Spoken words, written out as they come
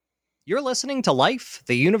You're listening to Life,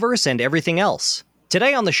 the Universe, and Everything Else.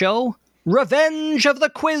 Today on the show, Revenge of the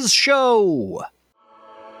Quiz Show!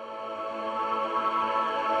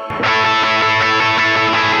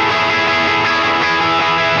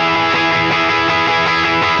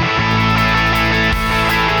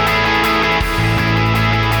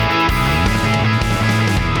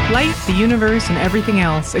 Life, the Universe, and Everything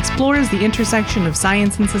Else explores the intersection of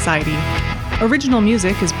science and society. Original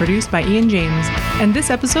music is produced by Ian James, and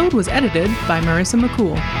this episode was edited by Marissa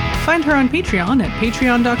McCool. Find her on Patreon at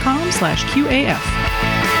patreon.com/QAF.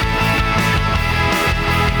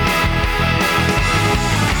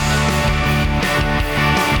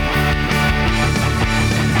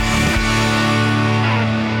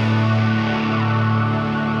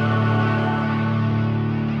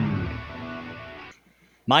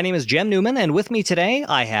 My name is Jem Newman, and with me today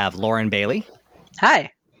I have Lauren Bailey.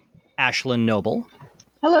 Hi. Ashlyn Noble.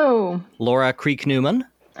 Hello. Laura Creek-Newman.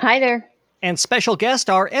 Hi there. And special guest,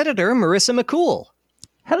 our editor, Marissa McCool.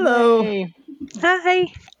 Hello. Hey.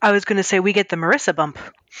 Hi. I was going to say we get the Marissa bump.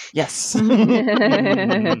 Yes.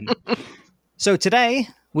 So today,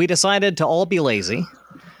 we decided to all be lazy.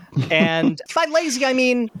 And by lazy, I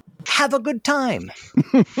mean have a good time.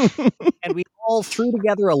 And we all threw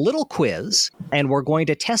together a little quiz, and we're going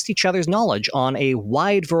to test each other's knowledge on a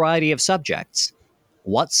wide variety of subjects.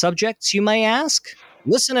 What subjects, you may ask?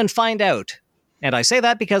 Listen and find out. And I say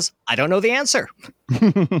that because I don't know the answer. The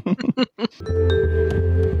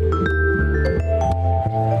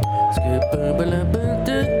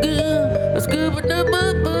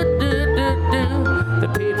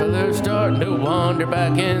people are starting to wander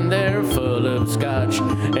back in there full of scotch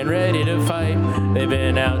and ready to fight. They've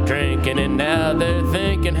been out drinking and now they're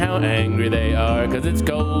thinking how angry they are because it's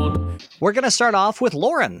cold. We're going to start off with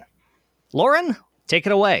Lauren. Lauren, take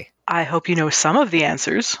it away. I hope you know some of the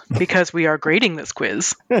answers because we are grading this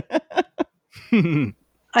quiz. I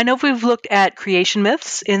know we've looked at creation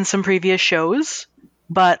myths in some previous shows,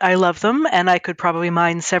 but I love them and I could probably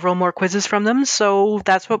mine several more quizzes from them, so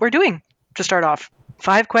that's what we're doing to start off.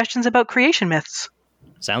 5 questions about creation myths.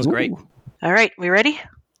 Sounds great. All right, we ready?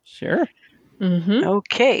 Sure. Mm-hmm.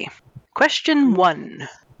 Okay. Question 1.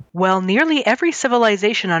 While nearly every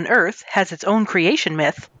civilization on Earth has its own creation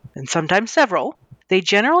myth, and sometimes several, they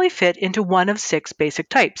generally fit into one of 6 basic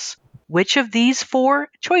types. Which of these 4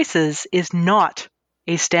 choices is not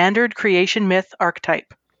a standard creation myth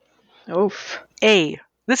archetype? Oof. A.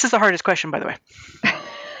 This is the hardest question, by the way.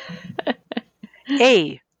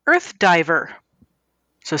 A. Earth diver.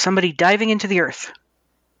 So somebody diving into the earth.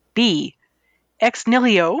 B. Ex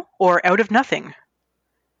nihilo, or out of nothing.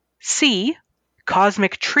 C.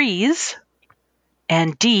 Cosmic trees.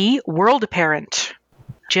 And D. World parent.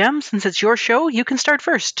 Jem, since it's your show, you can start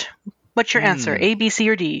first. What's your answer? A, B, C,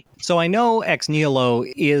 or D? So I know ex nihilo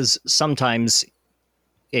is sometimes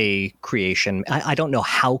a creation. I don't know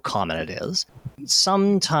how common it is.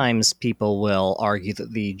 Sometimes people will argue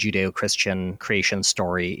that the Judeo-Christian creation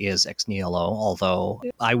story is ex nihilo, although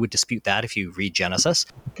I would dispute that if you read Genesis.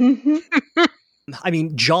 I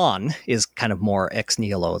mean, John is kind of more ex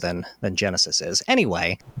nihilo than Genesis is.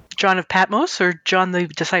 Anyway. John of Patmos or John the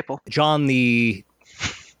disciple? John the...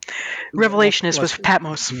 Revelationist was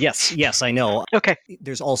Patmos. Yes, I know. Okay.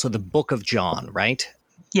 There's also the Book of John, right?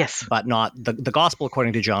 Yes. But not the Gospel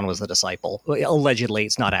according to John was the disciple. Allegedly,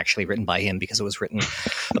 it's not actually written by him because it was written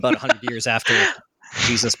about 100 years after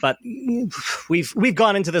Jesus. But we've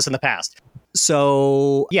gone into this in the past.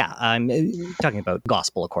 So yeah, I'm talking about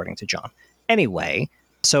Gospel according to John. Anyway,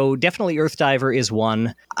 so definitely Earth Diver is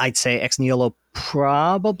one. I'd say Ex Nihilo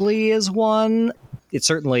probably is one. It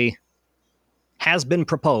certainly has been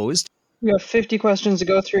proposed. We have 50 questions to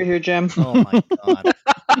go through here, Jem. Oh my god.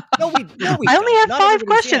 No, we I only have Not 5 everybody's-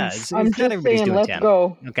 questions. Yeah, I'm not just everybody's saying, doing let's 10.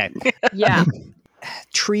 go. Okay. Yeah.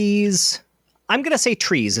 Trees. I'm going to say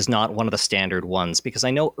trees is not one of the standard ones because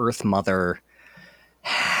I know Earth Mother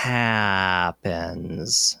happens.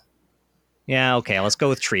 Yeah, okay, let's go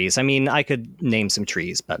with trees. I mean, I could name some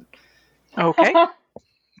trees, but... Okay.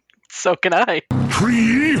 So can I.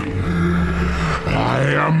 Tree? I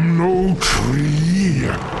am no tree.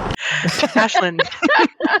 Ashlyn.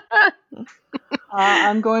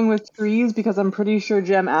 I'm going with trees because I'm pretty sure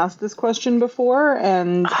Jem asked this question before,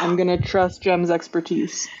 and I'm going to trust Jem's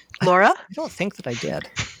expertise. Laura? I don't think that I did.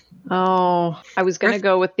 Oh, I was going to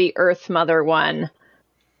go with the Earth Mother one.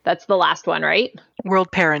 That's the last one, right?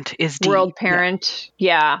 World parent is D. World parent.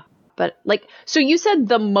 Yeah. But so you said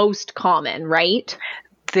the most common, right?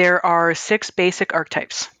 There are 6 basic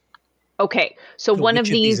archetypes. Okay. So one Which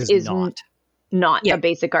of these is not. not Yeah. a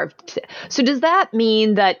basic archetype. So does that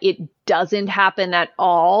mean that it doesn't happen at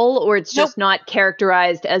all, or it's just not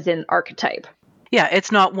characterized as an archetype? Yeah,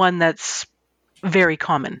 it's not one that's very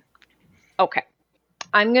common. Okay.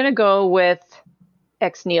 I'm going to go with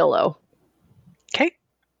ex nihilo. Okay.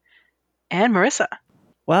 And Marissa.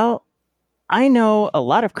 Well, I know a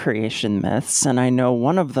lot of creation myths, and I know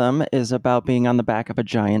one of them is about being on the back of a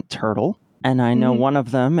giant turtle. And I know one of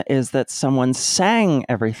them is that someone sang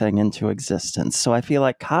everything into existence. So I feel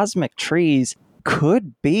like cosmic trees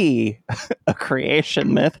could be a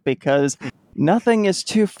creation myth because nothing is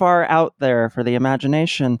too far out there for the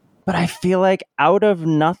imagination. But I feel like out of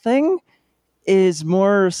nothing is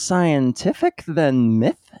more scientific than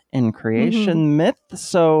myth and creation myth.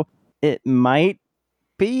 So it might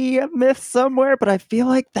be a myth somewhere, but I feel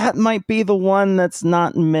like that might be the one that's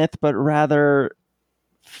not myth, but rather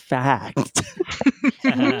fact.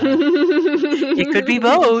 It could be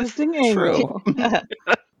both. Interesting angle.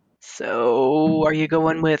 So, are you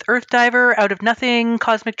going with Earth Diver, Out of Nothing,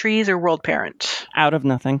 Cosmic Trees, or World Parent? Out of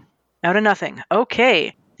nothing. Out of Nothing.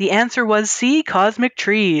 Okay. The answer was C, Cosmic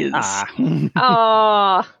Trees.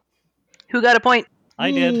 Oh, Who got a point?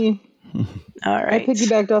 I did. Me. All I right.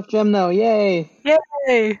 piggybacked off Jem though. Yay.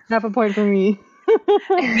 Yay. Half a point for me.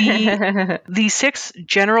 The 6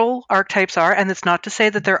 general archetypes are, and it's not to say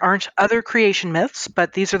that there aren't other creation myths,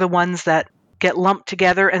 but these are the ones that get lumped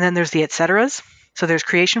together, and then there's the et ceteras. So there's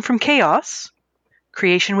creation from chaos,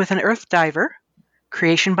 creation with an earth diver,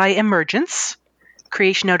 creation by emergence,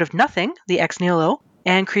 creation out of nothing, the ex nihilo,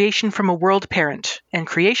 and creation from a world parent, and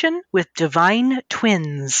creation with divine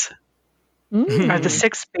twins are the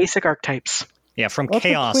 6 basic archetypes. Yeah, from Lots of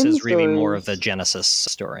chaos twin is really more stories. of the Genesis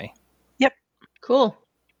story. cool.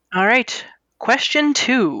 All right. Question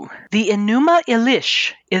 2. The Enuma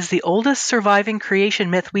Elish is the oldest surviving creation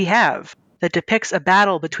myth we have that depicts a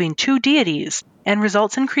battle between 2 deities and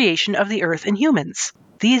results in creation of the earth and humans.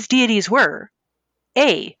 These deities were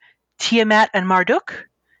A. Tiamat and Marduk,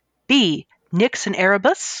 B. Nyx and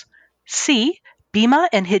Erebus, C. Bima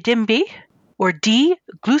and Hidimbi, or D.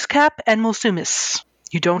 Glooskap and Mulsumis.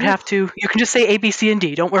 You don't have to, you can just say A, B, C, and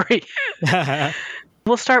D, don't worry.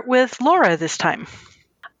 We'll start with Laura this time.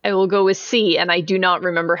 I will go with C, and I do not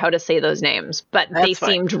remember how to say those names, but they That's fine.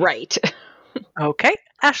 seemed right. Okay.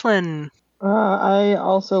 Ashlyn. I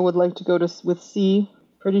also would like to go with C.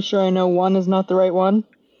 Pretty sure I know one is not the right one.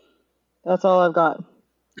 That's all I've got.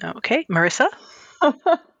 Okay. Marissa.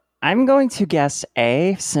 I'm going to guess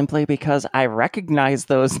A simply because I recognize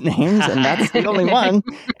those names and that's the only one.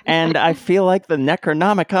 And I feel like the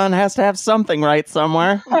Necronomicon has to have something right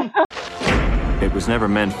somewhere. It was never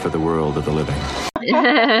meant for the world of the living.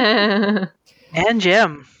 And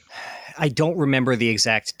Jim. I don't remember the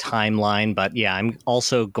exact timeline, but yeah, I'm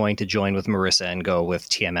also going to join with Marissa and go with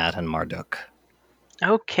Tiamat and Marduk.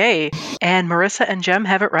 Okay. And Marissa and Jem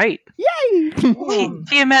have it right. Yay!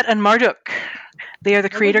 Tiamat and Marduk. They are the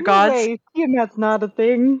creator gods. Wait, Tiamat's not a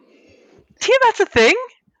thing. Tiamat's a thing.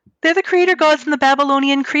 They're the creator gods in the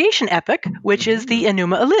Babylonian creation epic, which is the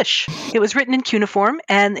Enuma Elish. It was written in cuneiform,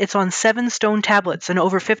 and it's on 7 stone tablets and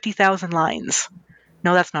over 50,000 lines.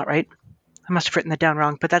 No, that's not right. I must have written that down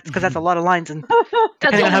wrong, but that's because that's a lot of lines, and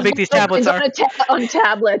depending on how big these tablets are. On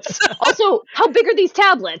tablets. Also, how big are these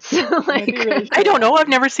tablets? I don't know. I've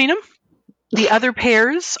never seen them. The other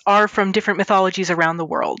pairs are from different mythologies around the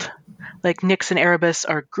world. Like Nyx and Erebus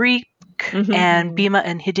are Greek, and Bima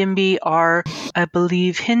and Hidimbi are, I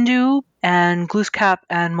believe, Hindu, and Glooskap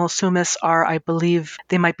and Mulsumis are, I believe,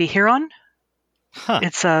 they might be Huron. Huh.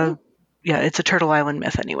 It's a Turtle Island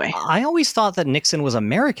myth anyway. I always thought that Nixon was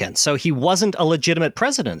American, so he wasn't a legitimate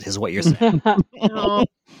president, is what you're saying. Oh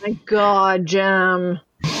my god, Jem.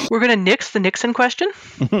 We're going to nix the Nixon question.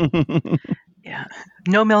 Yeah.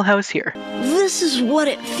 No Millhouse here. This is what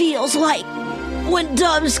it feels like when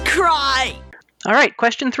doves cry. All right,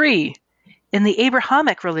 question 3. In the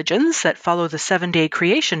Abrahamic religions that follow the 7-day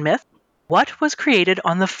creation myth, what was created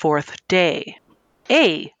on the 4th day?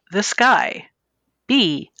 A. The sky.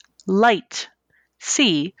 B. Light.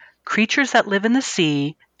 C. Creatures that live in the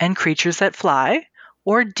sea and creatures that fly.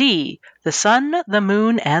 Or D. The sun, the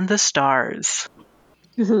moon, and the stars.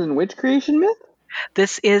 This is in which creation myth?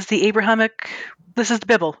 This is the Abrahamic... This is the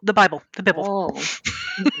Bible. The Bible. The Bible. Oh.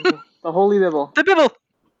 The Holy Bible. The Bible.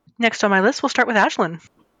 Next on my list, we'll start with Ashlyn.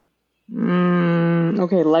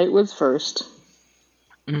 Okay, light was first.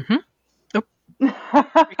 Mm-hmm. Oh.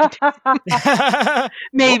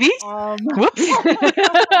 Maybe. Whoops.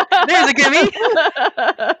 There's a gimme.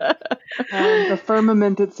 The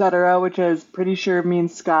firmament, etc., which is pretty sure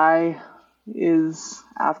means sky, is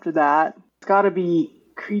after that. It's gotta be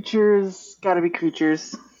creatures.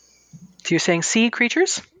 So you're saying sea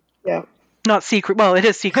creatures? Yeah. Not sea well, it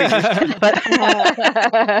is sea creatures, but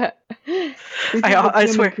I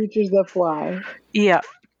swear. Creatures that fly. Yeah.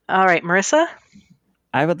 All right, Marissa?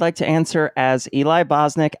 I would like to answer as Eli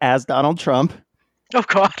Bosnick as Donald Trump. Oh,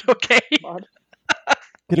 God. Okay.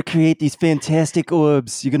 Gonna create these fantastic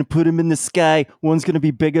orbs. You're gonna put them in the sky. One's gonna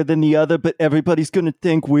be bigger than the other, but everybody's gonna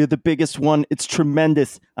think we're the biggest one. It's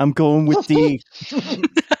tremendous. I'm going with D. All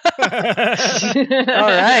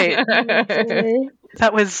right.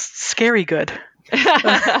 That was scary good.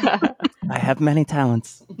 I have many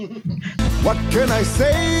talents. What can I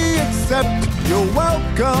say except you're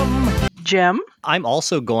welcome? Jem? I'm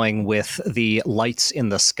also going with the lights in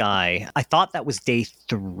the sky. I thought that was day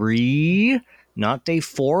 3, not day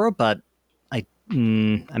 4, but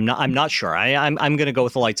I'm not sure. I'm going to go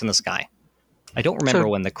with the lights in the sky. I don't remember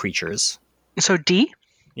when the creatures. So D?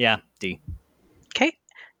 Yeah, D. Okay.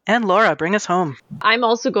 And Laura, bring us home. I'm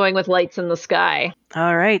also going with lights in the sky.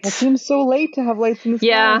 All right. It seems so late to have lights in the sky.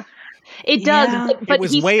 Yeah. It does, Yeah. but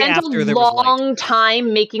he spent a long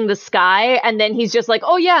time making the sky, and then he's just like,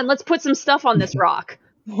 oh yeah, and let's put some stuff on this rock.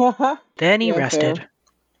 Then he rested. Fair.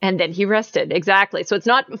 And then he rested, exactly. So it's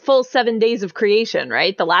not full 7 days of creation,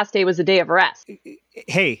 right? The last day was a day of rest.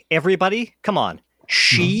 Hey, everybody, come on.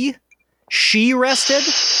 She rested?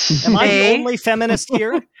 Am I the only feminist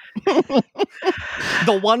here?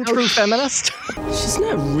 The one true feminist? She's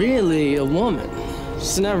not really a woman.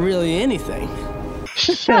 She's not really anything.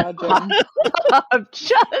 Someone's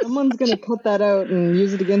going to cut that out and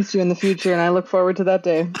use it against you in the future, and I look forward to that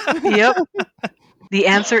day. Yep. The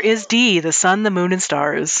answer is D, the sun, the moon, and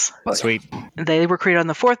stars. Sweet. They were created on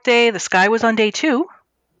the 4th day. The sky was on day 2.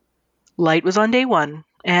 Light was on day 1.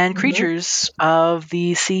 And creatures of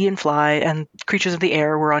the sea and fly and creatures of the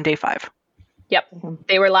air were on day 5. Yep.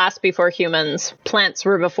 They were last before humans. Plants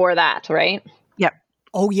were before that, right? Yep.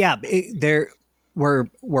 Oh, yeah. There were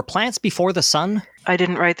plants before the sun? I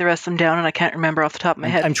didn't write the rest of them down, and I can't remember off the top of my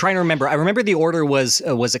head. I'm trying to remember. I remember the order was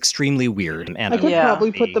extremely weird. And I could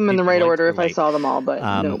probably put them in the right order if I saw them all, but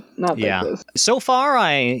no, not like this. So far,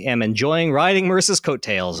 I am enjoying riding Marissa's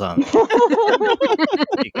coattails on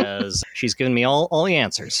because she's given me all the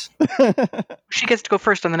answers. She gets to go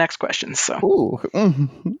first on the next question, so. Ooh.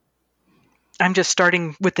 I'm just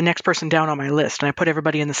starting with the next person down on my list, and I put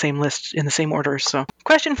everybody in the same list, in the same order, so.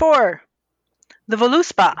 Question 4. The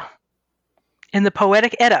Voluspa in the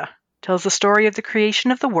Poetic Edda tells the story of the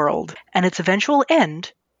creation of the world and its eventual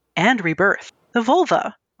end and rebirth. The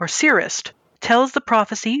Volva, or Seerist, tells the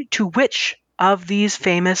prophecy to which of these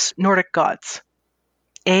famous Nordic gods?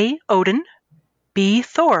 A. Odin, B.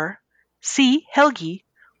 Thor, C. Helgi,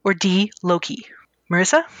 or D. Loki?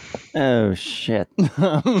 Marissa? Oh, shit.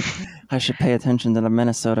 I should pay attention to the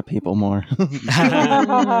Minnesota people more.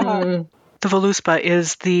 The Voluspa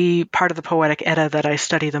is the part of the Poetic Edda that I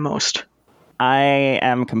study the most. I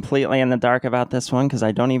am completely in the dark about this one because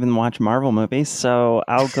I don't even watch Marvel movies, so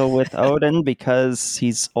I'll go with Odin because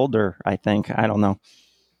he's older, I think. I don't know.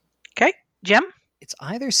 Okay. Jem? It's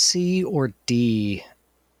either C or D.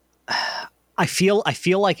 I feel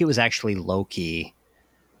like it was actually Loki.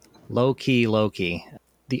 Loki.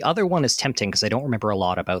 The other one is tempting because I don't remember a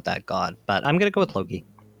lot about that god, but I'm going to go with Loki.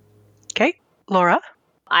 Okay. Laura?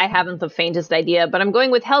 I haven't the faintest idea, but I'm going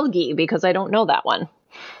with Helgi because I don't know that one.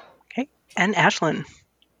 Okay. And Ashlyn?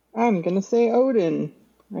 I'm going to say Odin.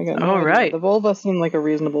 I got All right. The Volva seem like a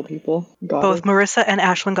reasonable people. Both Marissa and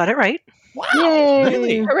Ashlyn got it right. Wow. Yay!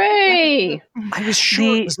 Really? Hooray! I was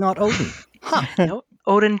sure it was not Odin. Huh. No,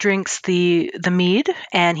 Odin drinks the mead,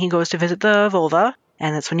 and he goes to visit the Volva,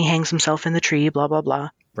 and that's when he hangs himself in the tree, blah, blah,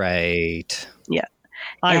 blah. Right. Yeah.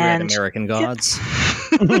 I read American Gods.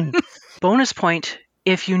 Bonus point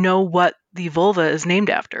if you know what the vulva is named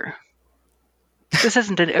after. This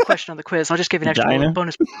isn't a question on the quiz. I'll just give you an extra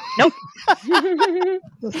bonus. Nope.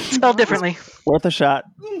 Spelled differently. Worth a shot.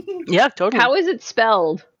 Yeah, totally. How is it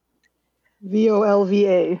spelled?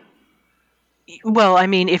 Volva. Well, I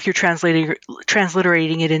mean, if you're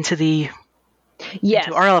transliterating it into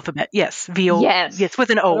into our alphabet, yes. Yes. Yes, with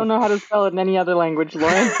an O. I don't know how to spell it in any other language,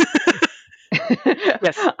 Lauren.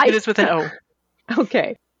 Yes, it is with an O.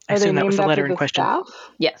 Okay. I assume that was the letter in question. Staff?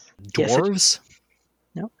 Yes. Dwarves?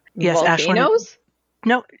 No. Yes, Volcanoes? Ashlyn.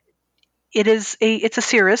 No. It's a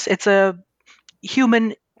Cirrus. It's a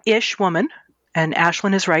human-ish woman. And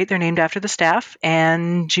Ashlyn is right. They're named after the staff.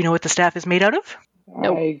 And do you know what the staff is made out of?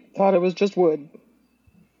 Nope. I thought it was just wood.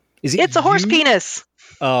 It's a horse penis.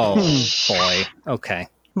 Oh, boy. Okay.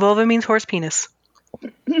 Vulva means horse penis.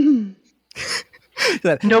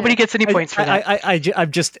 Nobody gets any points for that.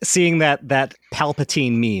 I'm just seeing that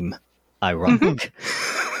Palpatine meme. Ironic.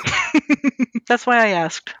 That's why I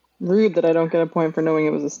asked. Rude that I don't get a point for knowing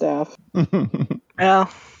it was a staff. Well,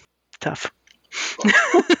 tough.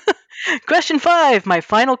 Question 5, my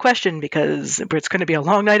final question, because it's going to be a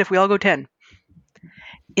long night if we all go 10.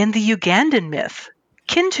 In the Ugandan myth,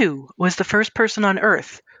 Kintu was the first person on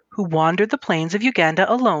Earth who wandered the plains of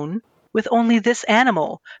Uganda alone with only this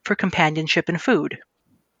animal for companionship and food.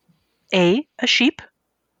 A sheep,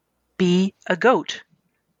 B, a goat,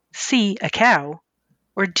 C, a cow,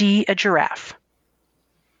 or D, a giraffe.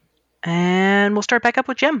 And we'll start back up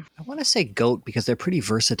with Jem. I want to say goat because they're pretty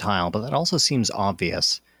versatile, but that also seems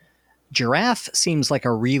obvious. Giraffe seems like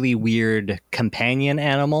a really weird companion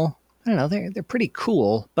animal. I don't know, they're pretty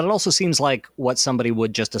cool, but it also seems like what somebody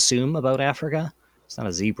would just assume about Africa. It's not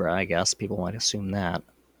a zebra, I guess. People might assume that. I'm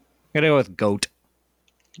going to go with goat.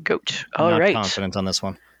 Goat. I'm All not right. confident on this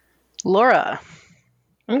one. Laura.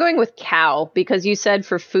 I'm going with cow because you said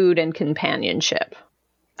for food and companionship.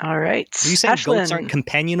 All right. Are you saying goats aren't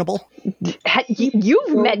companionable?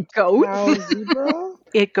 You've met goats. Cow, zebra?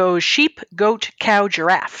 It goes sheep, goat, cow,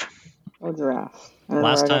 giraffe. Oh, giraffe. I don't know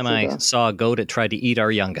Last where time I saw a goat, it tried to eat our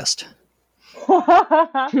youngest.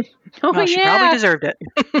 got zebra. Well, she probably deserved it.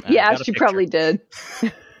 Yeah, got a she picture. probably did.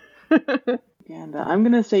 And I'm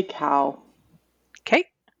going to say cow. Okay.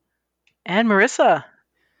 And Marissa.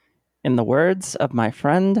 In the words of my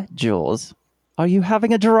friend Jules, are you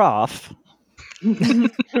having a giraffe?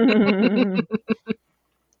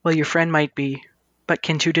 Well, your friend might be, but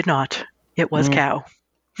Kintu did not. It was cow.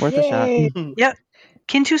 Worth a shot. Yep.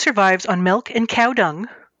 Kintu survives on milk and cow dung.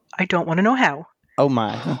 I don't want to know how. Oh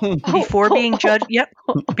my. Before being judged,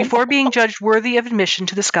 before being judged worthy of admission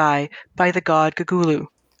to the sky by the god Gagulu.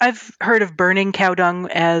 I've heard of burning cow dung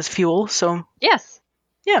as fuel, so Yes.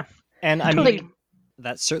 yeah. And I Totally. mean,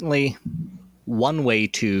 that's certainly one way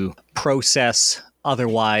to process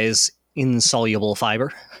otherwise insoluble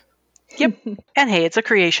fiber. Yep. And hey, it's a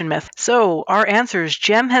creation myth. So our answers: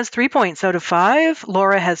 Jem has 3 points out of 5,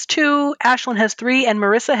 Laura has 2, Ashlyn has 3, and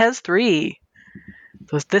Marissa has 3.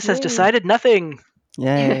 So this has decided nothing.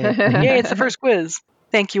 Yay. Yay, it's the first quiz.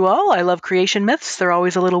 Thank you all. I love creation myths. They're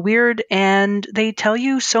always a little weird, and they tell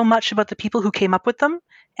you so much about the people who came up with them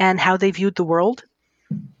and how they viewed the world.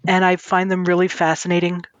 And I find them really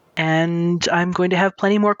fascinating. And I'm going to have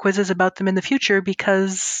plenty more quizzes about them in the future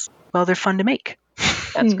because, well, they're fun to make.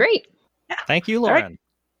 That's great. Thank you, All Lauren. right.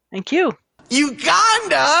 Thank you.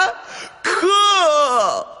 Uganda?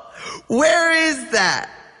 Cool! Where is that?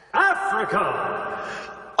 Africa!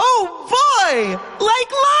 Oh boy!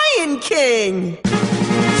 Like Lion King!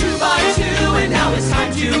 2 by 2, and now it's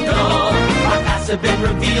time to go. Our paths have been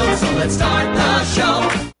revealed, so let's start the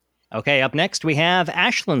show. Okay, up next we have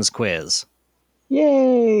Ashlyn's quiz.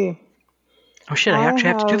 Yay! Oh shit, I actually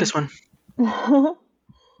have to do this one.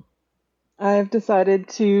 I've decided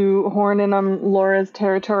to horn in on Laura's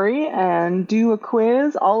territory and do a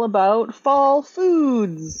quiz all about fall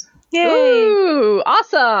foods. Yay! Ooh,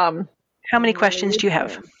 awesome. How many questions do you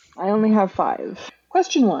have? I only have 5.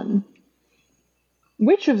 Question 1.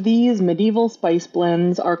 Which of these medieval spice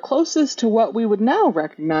blends are closest to what we would now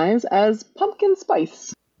recognize as pumpkin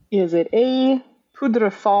spice? Is it A,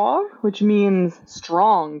 poudre fort, which means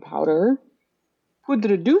strong powder,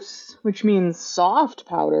 poudre douce, which means soft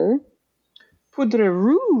powder, poudre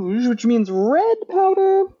rouge, which means red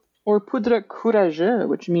powder, or poudre courageuse,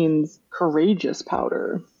 which means courageous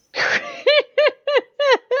powder?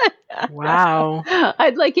 Wow.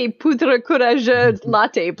 I'd like a poudre courageuse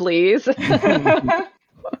latte, please. Let's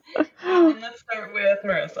start with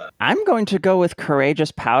Marissa. I'm going to go with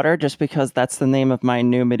Courageous Powder just because that's the name of my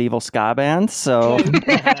new medieval ska band. So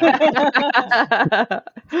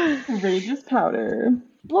Courageous powder.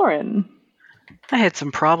 Lauren. I had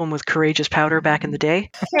some problem with courageous powder back in the day.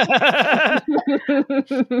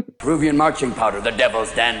 Peruvian marching powder, the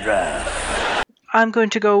devil's dandruff. I'm going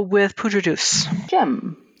to go with poudre douce.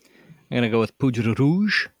 Jem. I'm going to go with poudre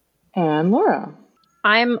rouge. And Laura.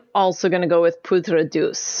 I'm also going to go with poudre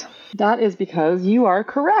douce. That is because you are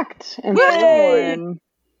correct. And so, Yay! Lauren.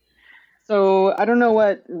 So I don't know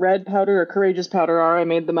what red powder or courageous powder are. I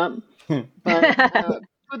made them up. But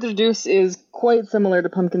poudre douce is quite similar to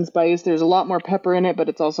pumpkin spice. There's a lot more pepper in it, but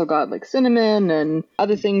it's also got like cinnamon and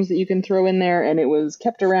other things that you can throw in there. And it was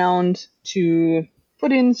kept around to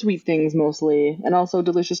put in sweet things mostly, and also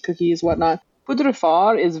delicious cookies, whatnot. Poudre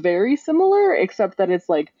fort is very similar, except that it's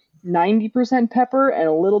like 90% pepper and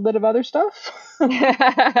a little bit of other stuff.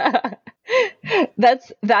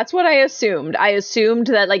 That's what I assumed. I assumed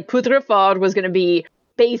that like poudre fort was going to be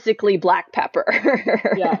basically black pepper.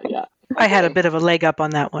 Yeah. I had a bit of a leg up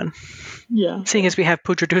on that one, Yeah. seeing as we have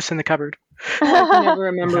poudre douce in the cupboard. I can never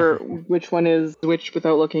remember which one is which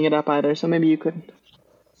without looking it up either, so maybe you could.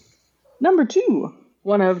 Number 2.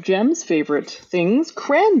 One of Jem's favorite things,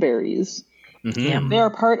 cranberries. Mm-hmm. They are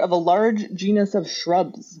part of a large genus of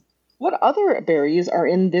shrubs. What other berries are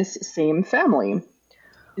in this same family?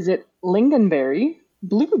 Is it lingonberry,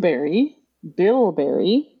 blueberry,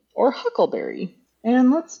 bilberry, or huckleberry?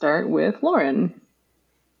 And let's start with Lauren.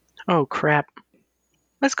 Oh, crap.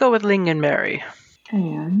 Let's go with lingonberry.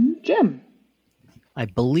 And Jem. I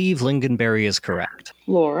believe lingonberry is correct.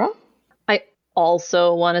 Laura. I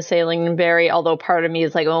also want to say lingonberry, although part of me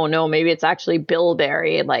is like, oh no, maybe it's actually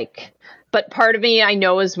bilberry. But part of me I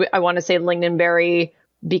know is I want to say lingonberry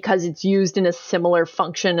because it's used in a similar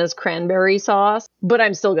function as cranberry sauce, but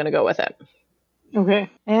I'm still going to go with it. Okay.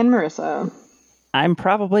 And Marissa. I'm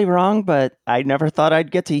probably wrong, but I never thought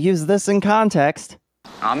I'd get to use this in context.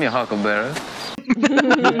 I'm your huckleberry.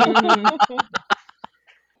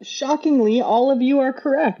 Shockingly, all of you are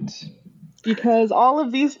correct. Because all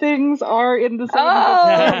of these things are in the same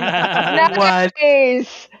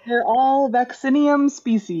Nice! They're all Vaccinium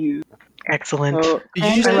species. Excellent. So,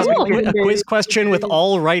 Did you just a quiz question with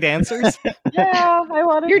all right answers? Yeah, I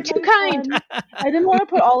wanted. You're too kind. I didn't want to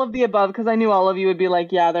put all of the above because I knew all of you would be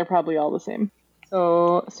like, yeah, they're probably all the same.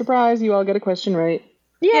 So, surprise, you all get a question right.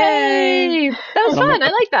 Yay! That was fun. I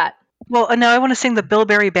like that. Well, now I want to sing the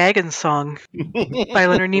Bilberry Baggins song by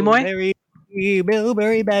Leonard Nimoy.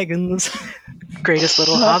 Bilberry Baggins. Greatest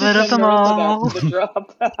little hobbit of them all.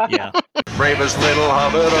 Yeah. Bravest little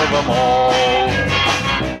hobbit of them all.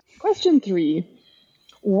 Question 3.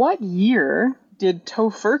 What year did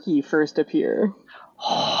Tofurkey first appear?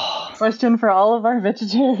 Question for all of our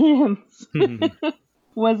vegetarians.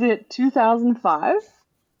 Was it 2005,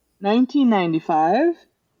 1995,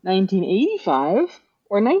 1985,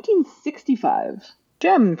 or 1965?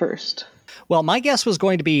 Jem first. Well, my guess was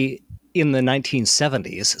going to be in the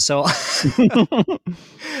 1970s, so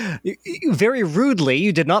very rudely,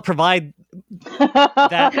 you did not provide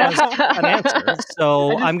that as an answer.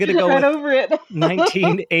 So I'm going to go with over it.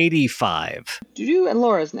 1985. Juju and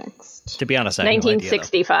Laura's next. To be honest, I have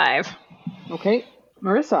 1965. Okay,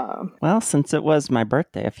 Marissa. Well, since it was my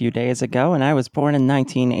birthday a few days ago and I was born in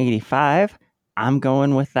 1985, I'm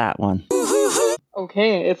going with that one.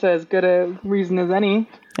 Okay, it's as good a reason as any.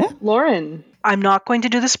 Yeah. Lauren. I'm not going to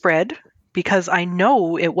do the spread because I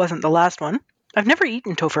know it wasn't the last one. I've never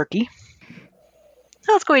eaten Tofurkey.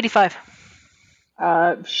 So let's go 85.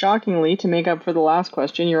 Shockingly, to make up for the last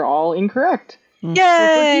question, you're all incorrect. Yay!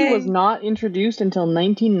 Tofurkey was not introduced until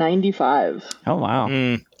 1995. Oh, wow.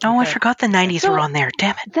 Oh, I forgot the 90s were on there.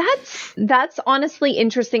 Damn it. That's honestly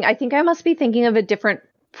interesting. I think I must be thinking of a different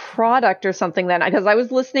product or something then, because I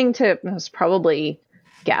was listening to, it was probably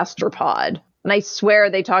Gastropod. And I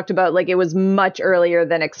swear they talked about like it was much earlier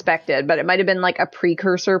than expected, but it might have been like a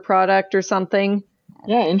precursor product or something.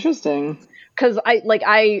 Yeah, interesting. Because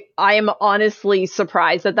I am honestly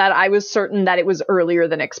surprised at that. I was certain that it was earlier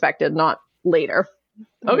than expected, not later.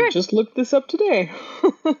 Okay. I just looked this up today.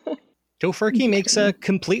 Tofurkey makes a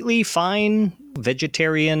completely fine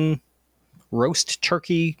vegetarian roast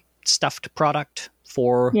turkey stuffed product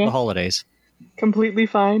for the holidays. Completely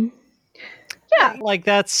fine. Yeah. Like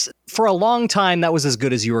that's, for a long time, that was as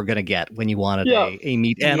good as you were going to get when you wanted a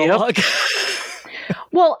meat analog.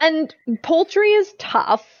 Well, and poultry is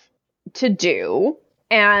tough to do.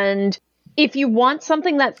 And if you want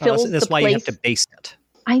something that fills that's the why place, you have to baste it.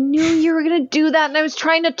 I knew you were going to do that, and I was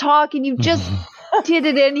trying to talk, and you just did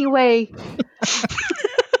it anyway.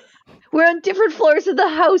 We're on different floors of the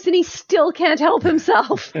house, and he still can't help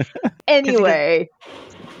himself. Anyway,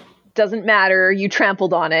 doesn't matter. You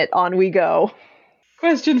trampled on it. On we go.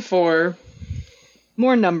 Question 4.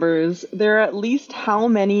 More numbers. There are at least how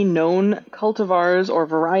many known cultivars or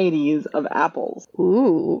varieties of apples?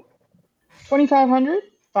 Ooh. 2,500,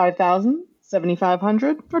 5,000,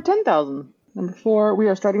 7,500, or 10,000? Number 4, we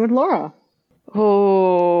are starting with Laura.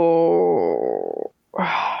 Oh.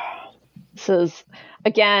 This is,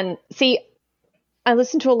 again, see, I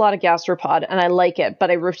listen to a lot of Gastropod, and I like it, but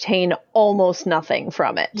I retain almost nothing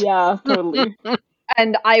from it. Yeah, totally.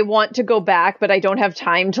 And I want to go back, but I don't have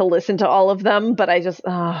time to listen to all of them. But I just,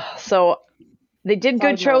 so they did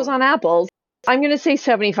good shows on apples. I'm going to say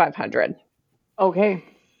 7,500. Okay.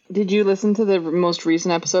 Did you listen to the most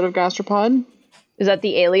recent episode of Gastropod? Is that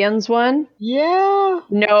the aliens one? Yeah.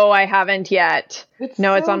 No, I haven't yet. It's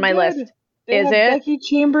on my list. They have Becky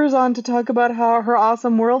Chambers on to talk about how her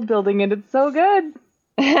awesome world building, and it's so good.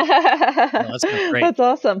 That's great. That's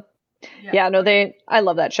awesome. Yeah, no, I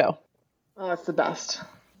love that show. Oh, it's the best.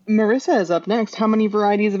 Marissa is up next. How many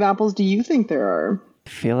varieties of apples do you think there are? I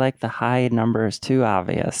feel like the high number is too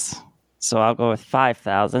obvious. So I'll go with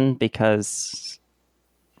 5,000 because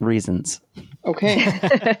reasons. Okay.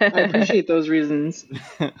 I appreciate those reasons.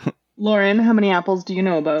 Lauren, how many apples do you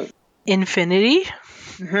know about? Infinity?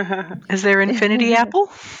 Is there infinity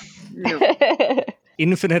apple? No.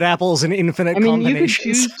 Infinite apples and infinite I mean, you could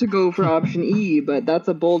combinations. choose to go for option E, but that's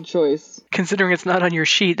a bold choice. Considering it's not on your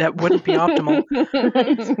sheet, that wouldn't be optimal.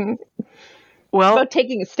 Right. Well, About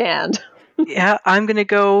taking a stand. yeah, I'm going to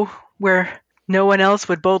go where no one else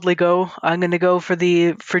would boldly go. I'm going to go for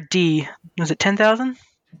D. Was it 10,000?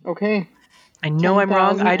 Okay. I know I'm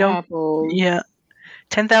wrong. 10,000 I don't. apples. Yeah.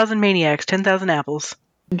 10,000 maniacs, 10,000 apples.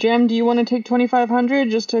 Jem, do you want to take 2,500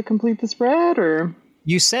 just to complete the spread, or?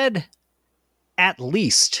 You said at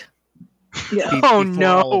least. Yeah. Oh, before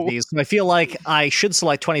no. all of these. So I feel like I should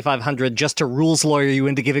select 2,500 just to rules lawyer you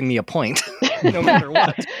into giving me a point, no matter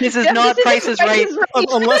what. This is not Price is Right.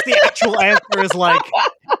 Unless the actual answer is like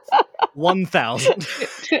 1,000.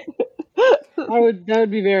 That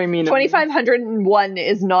would be very mean. 2,501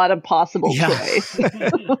 is not a possible choice.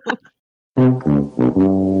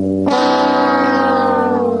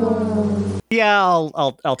 Yeah,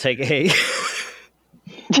 I'll take A.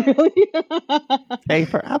 Really? A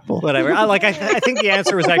for apple. Whatever. I think the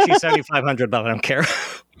answer was actually 7,500, but I don't care.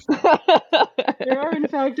 There are, in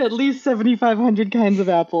fact, at least 7,500 kinds of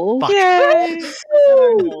apples. Fuck. Yay!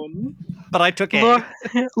 But I took A.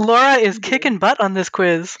 Laura is kicking butt on this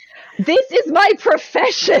quiz. This is my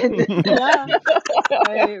profession. Yeah.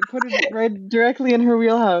 I put it right directly in her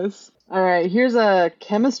wheelhouse. All right, here's a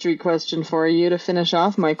chemistry question for you to finish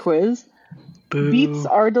off my quiz. Boo. Beets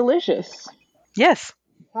are delicious. Yes.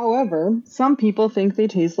 However, some people think they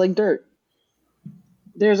taste like dirt.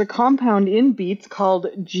 There's a compound in beets called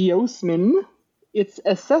geosmin. It's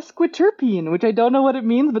a sesquiterpene, which I don't know what it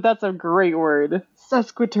means, but that's a great word.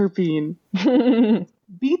 Sesquiterpene.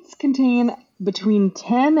 Beets contain between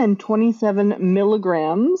 10 and 27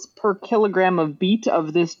 milligrams per kilogram of beet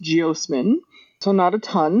of this geosmin. So not a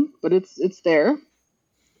ton, but it's there.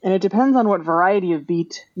 And it depends on what variety of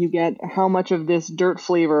beet you get, how much of this dirt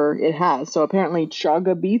flavor it has. So apparently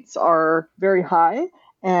chaga beets are very high,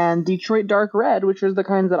 and Detroit dark red, which is the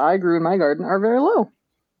kinds that I grew in my garden, are very low.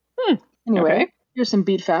 Anyway, Okay. Here's some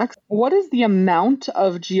beet facts. What is the amount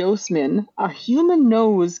of geosmin a human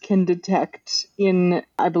nose can detect in,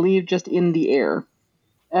 I believe, just in the air?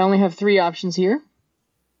 I only have 3 options here.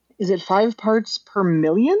 Is it 5 parts per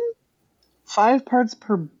million, 5 parts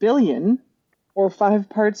per billion, or 5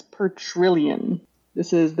 parts per trillion?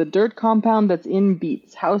 This is the dirt compound that's in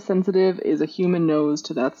beets. How sensitive is a human nose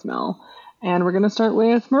to that smell? And we're going to start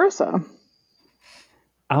with Marissa.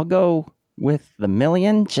 I'll go with the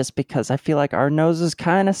million just because I feel like our noses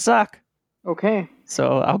kind of suck. Okay.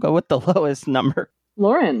 So I'll go with the lowest number.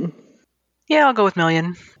 Lauren. Yeah, I'll go with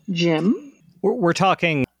million. Jim. We're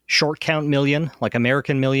talking short count million, like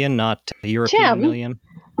American million, not European Jim. million.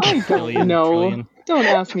 I don't Billion, know. trillion. Don't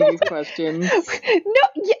ask me these questions. No,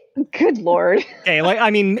 yeah, good lord. Okay, like I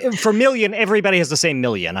mean, for million, everybody has the same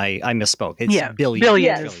million. I misspoke. It's billion.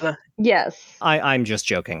 Billion Yes. is the... Yes. I'm just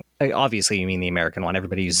joking. Obviously, you mean the American one.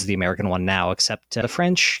 Everybody uses the American one now, except the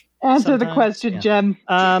French. Answer the sometimes. question, Yeah. Jem.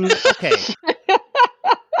 Okay.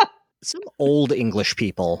 Some old English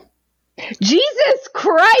people. Jesus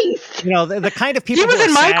Christ! You know, the kind of people He was who are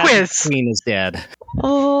in my sad quiz. the Queen is dead.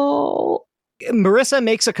 Oh. Marissa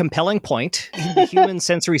makes a compelling point. The human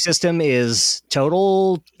sensory system is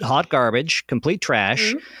total hot garbage, complete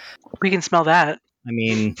trash. We can smell that. I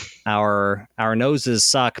mean, our noses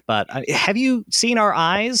suck, but have you seen our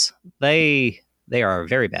eyes? They are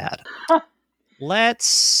very bad.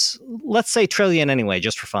 Let's say trillion anyway,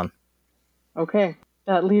 just for fun. Okay.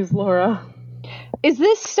 That leaves Laura. Is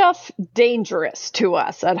this stuff dangerous to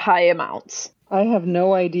us at high amounts? I have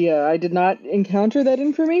no idea. I did not encounter that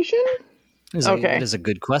information. Okay. That is a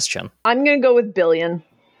good question. I'm going to go with billion.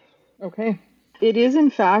 Okay. It is, in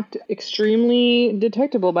fact, extremely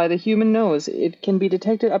detectable by the human nose. It can be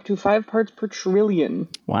detected up to 5 parts per trillion.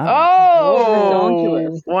 Oh! And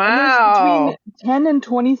there's Wow. between 10 and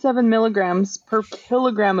 27 milligrams per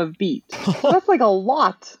kilogram of beet. So that's like a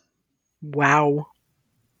lot. Wow.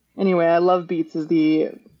 Anyway, I love beets is the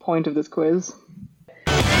point of this quiz.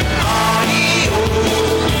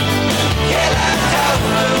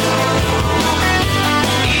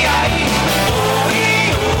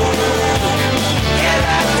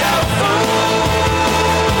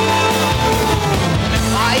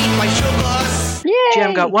 Yay!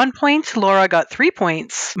 Jem got 1 point, Laura got 3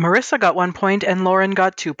 points, Marissa got 1 point, and Lauren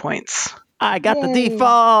got 2 points. I got the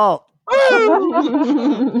default.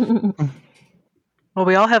 Well,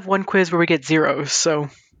 we all have one quiz where we get zeros, so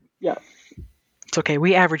Yeah. it's okay.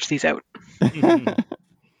 We average these out.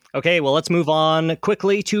 Okay, well, let's move on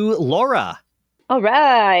quickly to Laura. All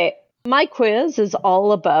right. My quiz is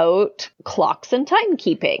all about clocks and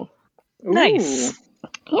timekeeping. Nice.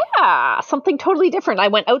 Yeah, something totally different. I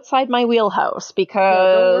went outside my wheelhouse Yeah, don't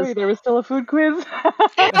because worry, there was still a food quiz.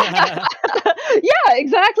 yeah,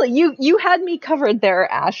 exactly. You had me covered there,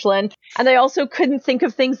 Ashlyn. And I also couldn't think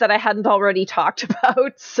of things that I hadn't already talked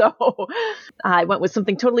about, so I went with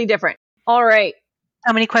something totally different. All right.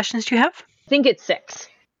 How many questions do you have? I think it's 6.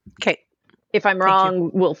 Okay. If I'm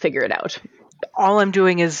wrong, we'll figure it out. All I'm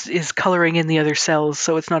doing is coloring in the other cells,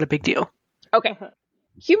 so it's not a big deal. Okay.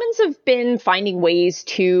 Humans have been finding ways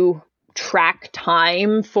to track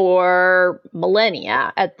time for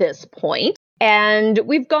millennia at this point. And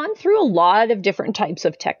we've gone through a lot of different types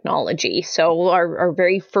of technology. So our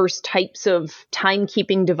very first types of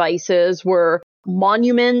timekeeping devices were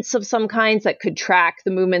monuments of some kinds that could track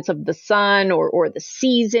the movements of the sun or the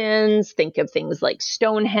seasons. Think of things like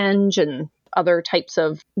Stonehenge and other types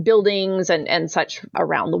of buildings and such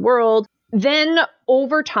around the world. Then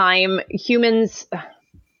over time, humans...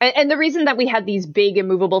 And the reason that we had these big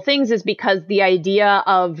immovable things is because the idea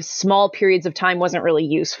of small periods of time wasn't really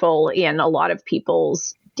useful in a lot of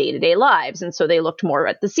people's day-to-day lives. And so they looked more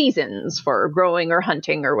at the seasons for growing or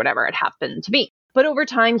hunting or whatever it happened to be. But over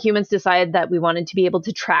time, humans decided that we wanted to be able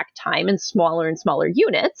to track time in smaller and smaller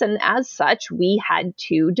units. And as such, we had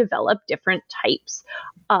to develop different types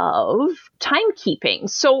of timekeeping.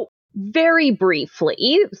 So very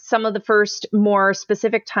briefly, some of the first more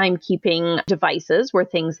specific timekeeping devices were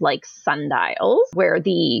things like sundials, where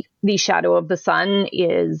the shadow of the sun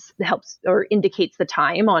helps or indicates the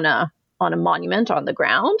time on a monument on the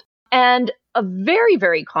ground. And a very,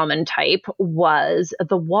 very common type was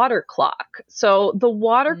the water clock. So the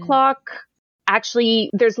water clock, actually,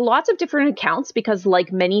 there's lots of different accounts because,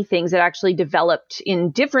 like many things, it actually developed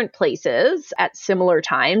in different places at similar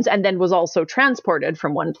times and then was also transported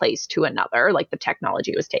from one place to another, like the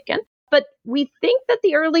technology was taken. But we think that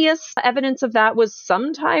the earliest evidence of that was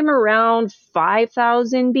sometime around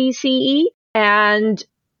 5000 BCE, and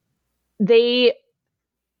they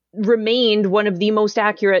remained one of the most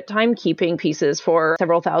accurate timekeeping pieces for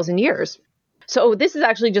several thousand years. So this is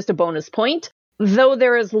actually just a bonus point. Though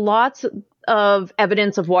there is lots of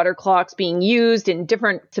evidence of water clocks being used in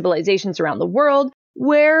different civilizations around the world,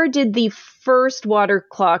 where did the first water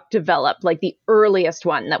clock develop, like the earliest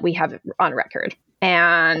one that we have on record?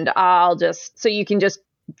 And so you can just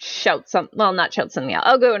shout something, well, not shout something out.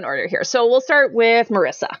 I'll go in order here. So we'll start with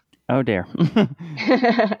Marissa. Oh, dear.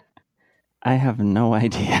 I have no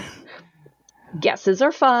idea. Guesses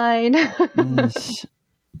are fine.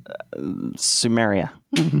 Sumeria.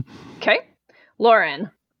 Okay. Lauren.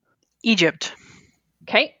 Egypt.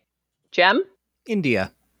 Okay. Jem.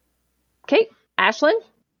 India. Okay. Ashlyn.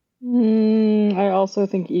 I also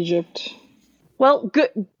think Egypt. Well, good.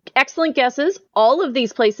 Excellent guesses. All of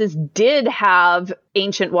these places did have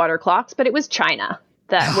ancient water clocks, but it was China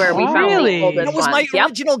where we found the oldest That was my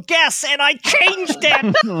original guess, and I changed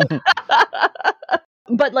it.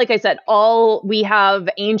 But like I said, we have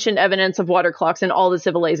ancient evidence of water clocks in all the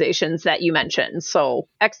civilizations that you mentioned. So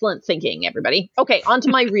excellent thinking, everybody. Okay, on to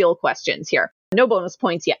my real questions here. No bonus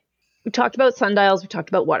points yet. We talked about sundials. We talked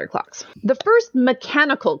about water clocks. The first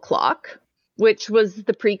mechanical clock, which was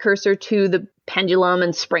the precursor to the pendulum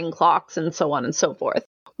and spring clocks and so on and so forth,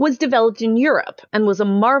 was developed in Europe and was a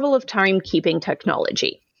marvel of timekeeping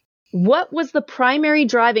technology. What was the primary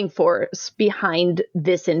driving force behind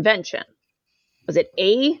this invention? Was it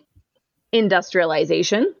A,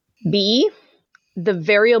 industrialization, B, the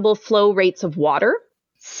variable flow rates of water,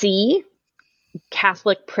 C,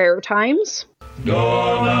 Catholic prayer times,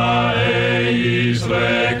 Dona eis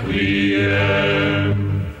requiem,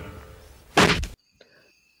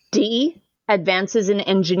 D, advances in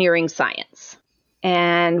engineering science?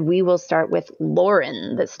 And we will start with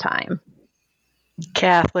Lauren this time.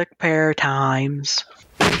 Catholic prayer times.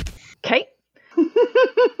 Okay.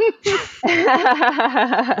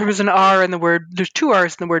 There was an R in the word. There's 2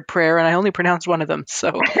 R's in the word prayer, and I only pronounced one of them.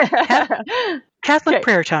 So, Catholic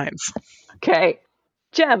prayer times. Okay.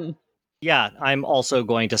 Jem. Yeah, I'm also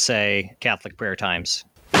going to say Catholic prayer times.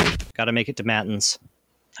 Got to make it to Matins.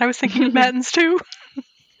 I was thinking of Matins too.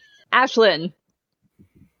 Ashlyn.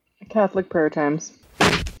 Catholic prayer times.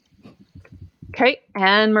 Okay.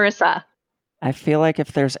 And Marissa. I feel like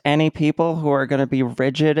if there's any people who are going to be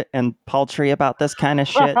rigid and paltry about this kind of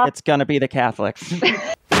shit, it's going to be the Catholics.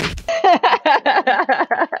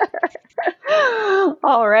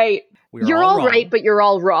 All right. You're all right, but you're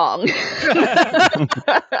all wrong.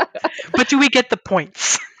 But do we get the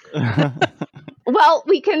points? Well,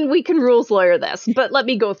 we can rules lawyer this, but let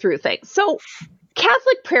me go through things. So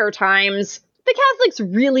Catholic prayer times the Catholics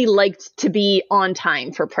really liked to be on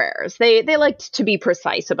time for prayers. They liked to be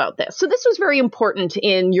precise about this. So this was very important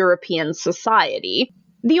in European society.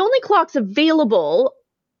 The only clocks available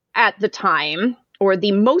at the time, or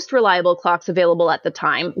the most reliable clocks available at the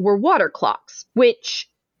time, were water clocks, which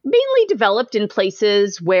mainly developed in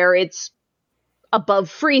places where it's above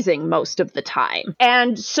freezing most of the time.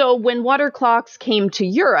 And so when water clocks came to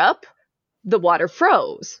Europe, the water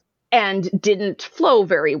froze and didn't flow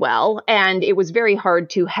very well, and it was very hard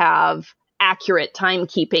to have accurate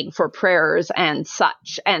timekeeping for prayers and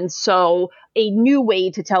such. And so a new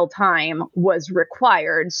way to tell time was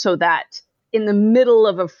required so that in the middle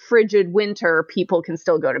of a frigid winter, people can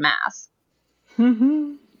still go to Mass.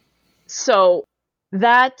 Mm-hmm. So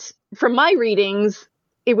that, from my readings,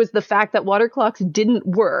 it was the fact that water clocks didn't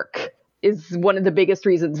work is one of the biggest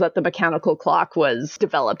reasons that the mechanical clock was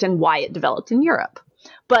developed and why it developed in Europe.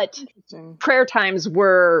 But prayer times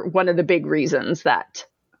were one of the big reasons that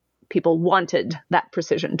people wanted that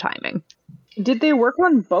precision timing. Did they work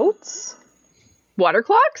on boats? Water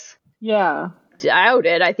clocks? Yeah. Doubt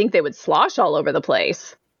it. I think they would slosh all over the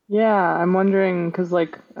place. Yeah, I'm wondering, because,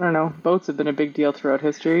 like, I don't know, boats have been a big deal throughout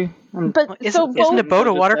history. But isn't a boat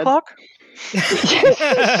a water clock?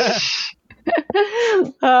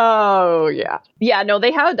 Oh, yeah. Yeah, no,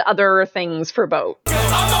 they had other things for boats.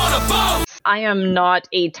 I'm on a boat! I am not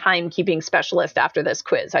a timekeeping specialist after this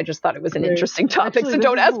quiz. I just thought it was an interesting topic, Actually, so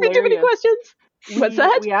don't ask me too many questions. What's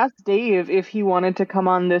that? We asked Dave if he wanted to come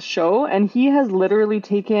on this show, and he has literally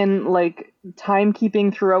taken, like,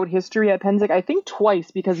 timekeeping throughout history at Pennsic, I think twice,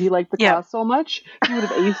 because he liked the class so much. He would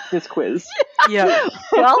have aced this quiz. Yeah.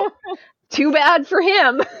 Well, too bad for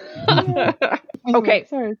him. Anyway, Okay.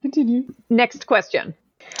 Sorry, continue. Next question.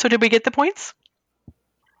 So did we get the points?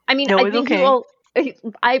 I mean, No, I it's think okay. you all...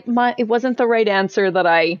 it wasn't the right answer that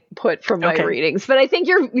I put from my readings, but I think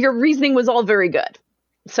your reasoning was all very good.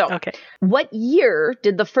 So, what year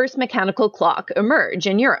did the first mechanical clock emerge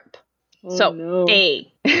in Europe?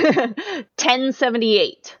 A,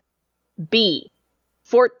 1078, B,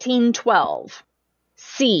 1412,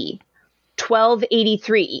 C,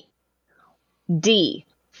 1283, D,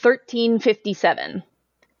 1357.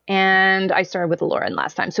 And I started with Lauren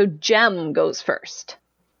last time, so Jem goes first.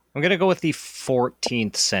 I'm going to go with the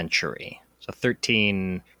 14th century. So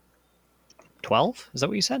 1312? Is that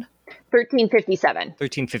what you said? 1357.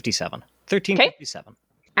 1357. 1357.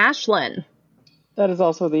 Ashlyn. That is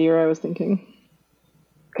also the year I was thinking.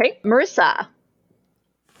 Okay. Marissa.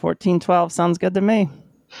 1412 sounds good to me.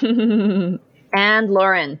 And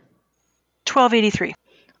Lauren. 1283.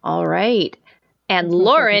 All right. And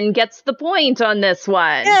Lauren gets the point on this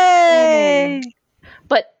one. Yay!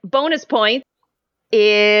 But bonus point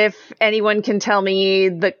if anyone can tell me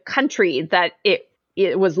the country that it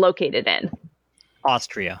was located in.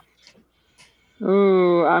 Austria.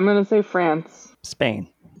 Ooh, I'm going to say France. Spain.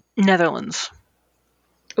 Netherlands.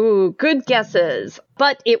 Ooh, good guesses.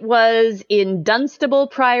 But it was in Dunstable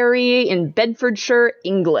Priory in Bedfordshire,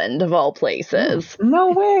 England, of all places.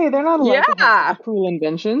 No way. They're not allowed to have a cool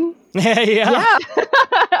invention. Yeah.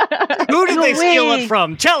 Who did they steal it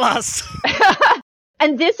from? Tell us.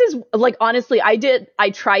 And this is, like, honestly, I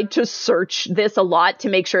tried to search this a lot to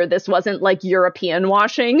make sure this wasn't, like, European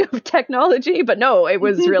washing of technology. But no, it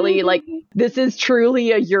was really, like, this is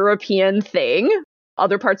truly a European thing.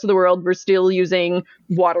 Other parts of the world were still using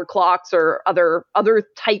water clocks or other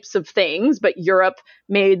types of things. But Europe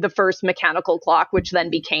made the first mechanical clock, which then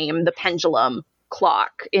became the pendulum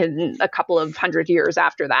clock in a couple of hundred years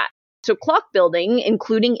after that. So clock building,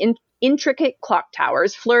 including intricate clock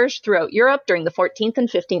towers, flourished throughout Europe during the 14th and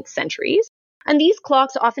 15th centuries. And these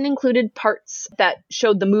clocks often included parts that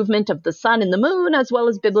showed the movement of the sun and the moon, as well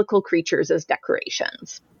as biblical creatures as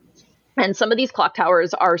decorations. And some of these clock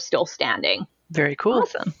towers are still standing. Very cool.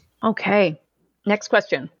 Awesome. Okay. Next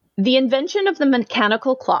question. The invention of the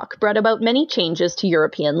mechanical clock brought about many changes to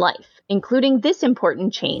European life, including this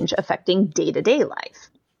important change affecting day-to-day life.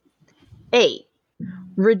 A.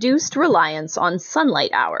 Reduced reliance on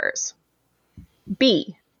sunlight hours.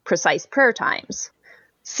 B. Precise prayer times.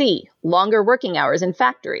 C. Longer working hours in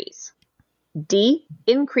factories. D.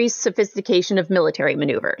 Increased sophistication of military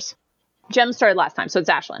maneuvers. Jem started last time, so it's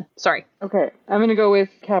Ashlyn. Sorry. Okay, I'm going to go with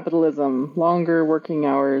capitalism. Longer working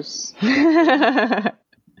hours.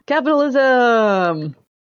 Capitalism!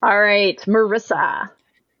 All right, Marissa.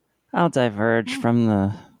 I'll diverge from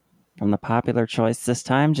the popular choice this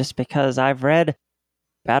time just because I've read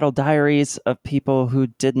battle diaries of people who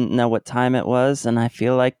didn't know what time it was, and I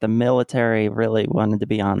feel like the military really wanted to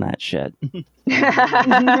be on that shit.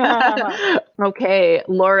 Okay,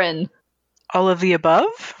 Lauren. All of the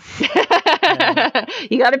above?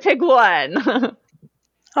 You got to pick one.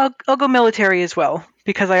 I'll go military as well,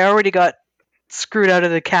 because I already got screwed out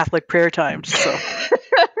of the Catholic prayer times. So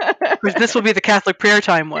this will be the Catholic prayer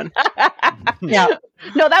time one. Yeah.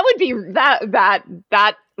 No, that would be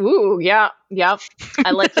that. Ooh, yeah.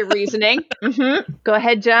 I like your reasoning. Mm-hmm. Go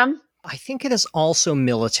ahead, Jem. I think it is also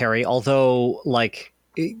military, although, like,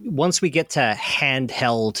 once we get to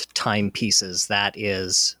handheld timepieces,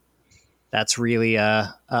 that's really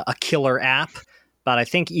a killer app. But I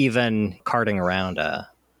think even carting around a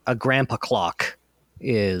grandpa clock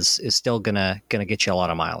is still gonna get you a lot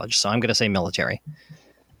of mileage. So I'm gonna say military.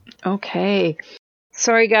 Okay.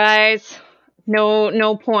 Sorry, guys.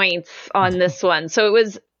 No points on this one. So it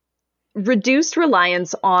was reduced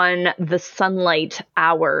reliance on the sunlight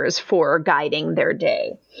hours for guiding their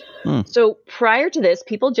day. So prior to this,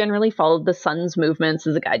 people generally followed the sun's movements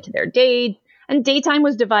as a guide to their day, and daytime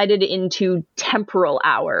was divided into temporal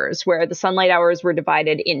hours, where the sunlight hours were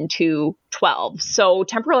divided into 12. So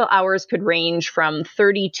temporal hours could range from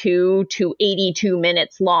 32 to 82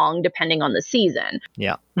 minutes long, depending on the season.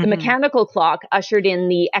 Yeah. The mechanical clock ushered in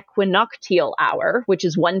the equinoctial hour, which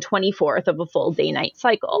is 1/24th of a full day-night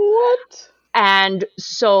cycle. What? And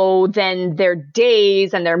so then their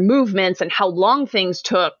days and their movements and how long things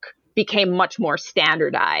took became much more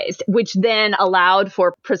standardized, which then allowed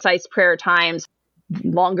for precise prayer times,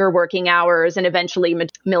 longer working hours, and eventually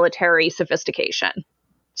military sophistication.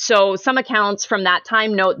 So some accounts from that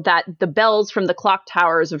time note that the bells from the clock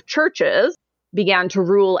towers of churches began to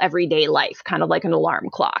rule everyday life, kind of like an alarm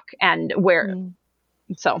clock. And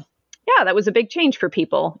so, yeah, that was a big change for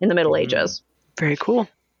people in the Middle Ages. Very cool.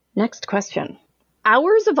 Next question.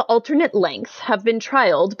 Hours of alternate length have been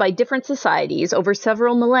trialed by different societies over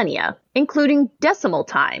several millennia, including decimal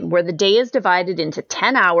time, where the day is divided into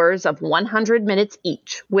 10 hours of 100 minutes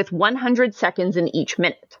each, with 100 seconds in each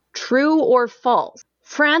minute. True or false?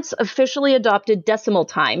 France officially adopted decimal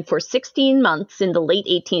time for 16 months in the late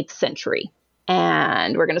 18th century.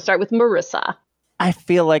 And we're going to start with Marissa. I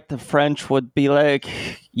feel like the French would be like,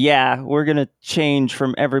 yeah, we're going to change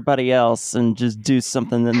from everybody else and just do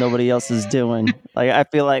something that nobody else is doing. Like, I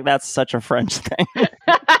feel like that's such a French thing.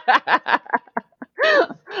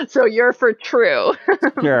 So you're for true.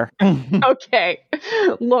 Sure. Okay.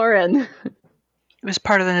 Lauren. It was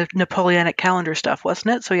part of the Napoleonic calendar stuff,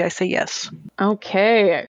 wasn't it? So yeah, I say yes.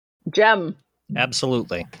 Okay. Jem.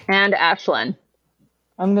 Absolutely. And Ashlyn.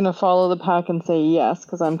 I'm going to follow the pack and say yes,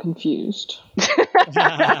 because I'm confused.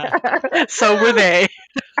 So were they.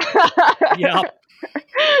 Yep.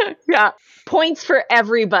 Yeah. Points for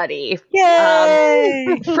everybody.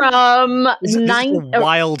 Yay! From This is a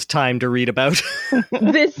wild time to read about.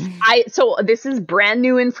 This is brand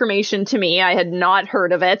new information to me. I had not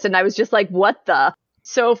heard of it, and I was just like, what the?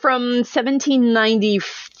 So from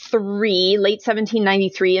 1793, late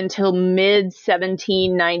 1793 until mid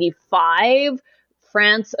 1795,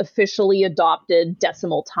 France officially adopted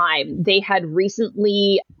decimal time. They had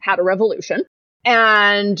recently had a revolution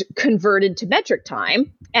and converted to metric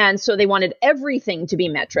time. And so they wanted everything to be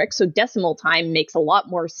metric. So decimal time makes a lot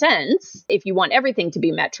more sense if you want everything to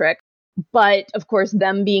be metric. But of course,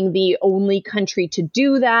 them being the only country to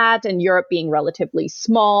do that, and Europe being relatively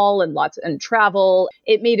small and travel,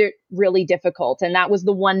 it made it really difficult. And that was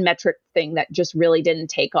the one metric thing that just really didn't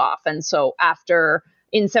take off. And so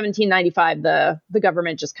in 1795, the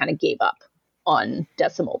government just kind of gave up on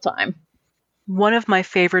decimal time. One of my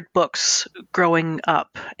favorite books growing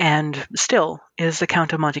up, and still, is The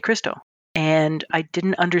Count of Monte Cristo. And I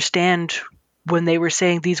didn't understand when they were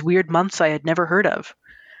saying these weird months I had never heard of.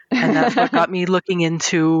 And that's what got me looking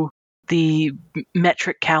into the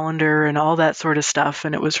metric calendar and all that sort of stuff.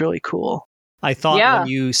 And it was really cool. I thought when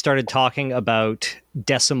you started talking about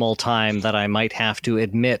decimal time that I might have to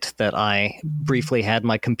admit that I briefly had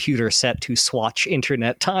my computer set to Swatch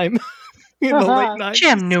internet time in the late 90s.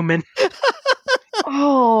 Jim Newman.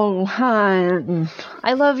 Oh, hon.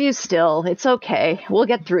 I love you still. It's okay. We'll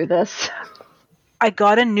get through this. I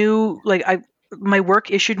got my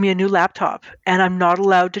work issued me a new laptop, and I'm not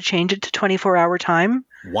allowed to change it to 24-hour time.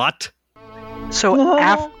 What? So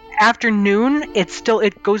afternoon,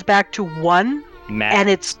 it goes back to 1, and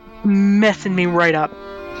it's messing me right up.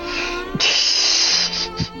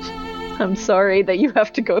 I'm sorry that you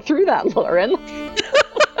have to go through that, Lauren.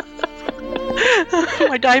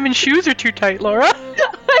 My diamond shoes are too tight, Laura.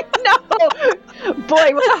 I know.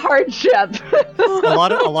 Boy, what a hardship. a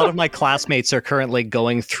lot of my classmates are currently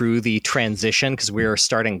going through the transition because we're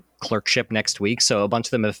starting clerkship next week. So a bunch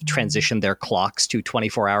of them have transitioned their clocks to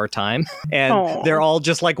 24-hour time. And they're all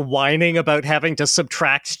just like whining about having to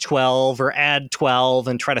subtract 12 or add 12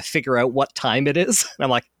 and try to figure out what time it is. And I'm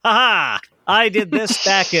like, I did this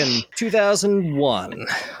back in 2001.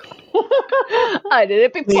 I did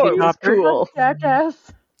it before it was cool. Jackass.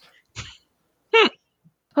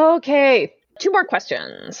 Okay, 2 more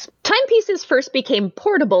questions. Timepieces first became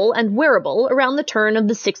portable and wearable around the turn of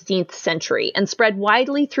the 16th century and spread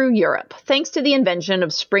widely through Europe, thanks to the invention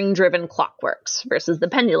of spring-driven clockworks versus the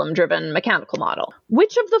pendulum-driven mechanical model.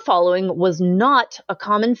 Which of the following was not a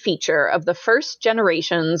common feature of the first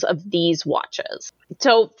generations of these watches?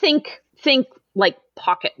 So think like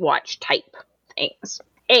pocket watch type things.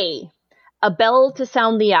 A bell to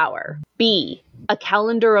sound the hour. B, a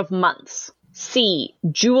calendar of months. C,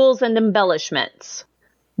 jewels and embellishments.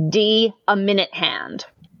 D, a minute hand.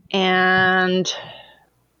 And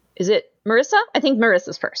is it Marissa? I think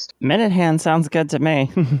Marissa's first. Minute hand sounds good to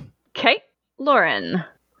me. Okay, Lauren.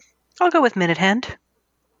 I'll go with minute hand.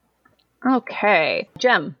 Okay,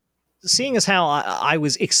 Jem. Seeing as how I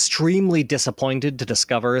was extremely disappointed to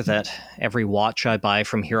discover that every watch I buy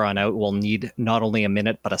from here on out will need not only a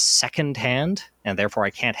minute but a second hand, and therefore I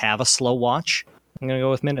can't have a slow watch, I'm going to go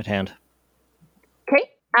with minute hand. Okay,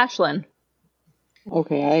 Ashlyn.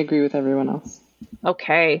 Okay, I agree with everyone else.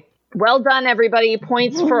 Okay. Well done, everybody.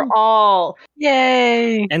 Points for all.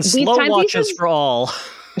 Yay! And slow watches for all.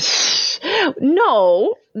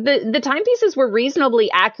 No, the timepieces were reasonably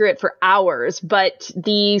accurate for hours, but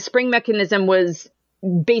the spring mechanism was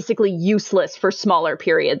basically useless for smaller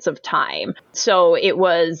periods of time. So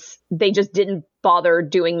they just didn't bother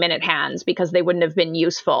doing minute hands because they wouldn't have been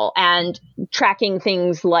useful. And tracking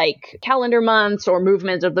things like calendar months or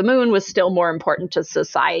movement of the moon was still more important to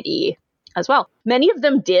society as well. Many of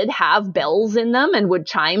them did have bells in them and would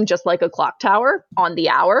chime just like a clock tower on the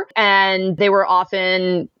hour. And they were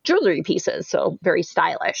often jewelry pieces, so very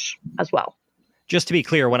stylish as well. Just to be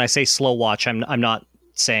clear, when I say slow watch, I'm not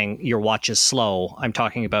saying your watch is slow. I'm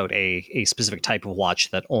talking about a specific type of watch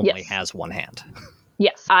that only has one hand.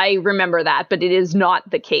 Yes, I remember that, but it is not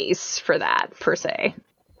the case for that, per se.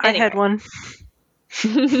 I had one.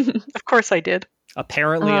 Of course I did.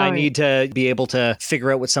 Apparently, I need to be able to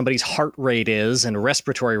figure out what somebody's heart rate is and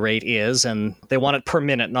respiratory rate is, and they want it per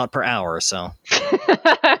minute, not per hour, so...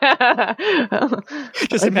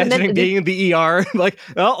 Just imagining being in the ER, like,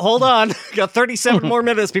 oh, hold on, got 37 more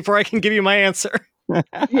minutes before I can give you my answer.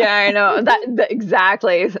 Yeah, I know. That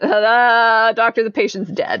exactly. Doctor, the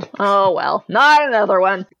patient's dead. Oh, well, not another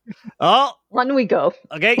one. Oh. On we go.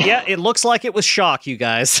 Okay, yeah, it looks like it was shock, you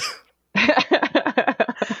guys.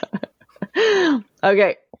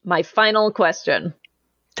 Okay, my final question.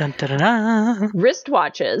 Dun, dun, dun, dun.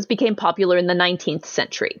 Wristwatches became popular in the 19th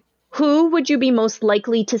century. Who would you be most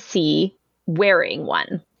likely to see wearing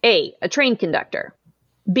one? A train conductor.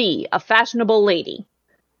 B, a fashionable lady.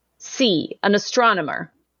 C, an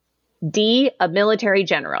astronomer. D, a military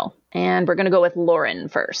general. And we're going to go with Lauren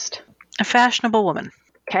first. A fashionable woman.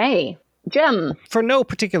 Okay. Jem. For no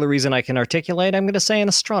particular reason I can articulate, I'm going to say an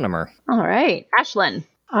astronomer. All right. Ashlyn.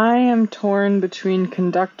 I am torn between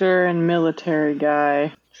conductor and military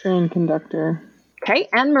guy. Train conductor. Okay,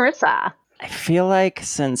 and Marissa. I feel like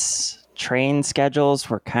since train schedules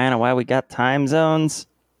were kind of why we got time zones,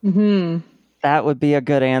 that would be a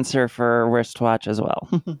good answer for wristwatch as well.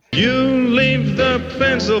 You leave the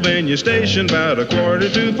Pennsylvania station about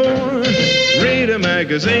 3:45. Read a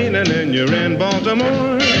magazine and then you're in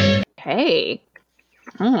Baltimore. Okay.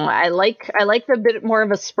 I like a bit more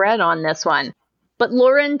of a spread on this one. But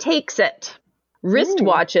Lauren takes it.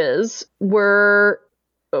 Wristwatches were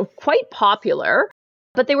quite popular,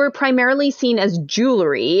 but they were primarily seen as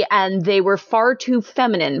jewelry, and they were far too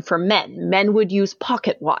feminine for men. Men would use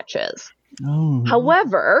pocket watches. Oh.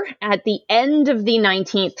 However, at the end of the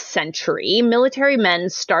 19th century, military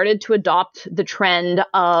men started to adopt the trend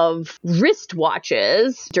of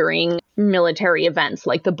wristwatches during military events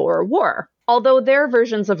like the Boer War. Although their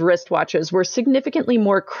versions of wristwatches were significantly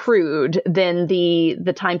more crude than the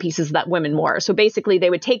timepieces that women wore. So basically, they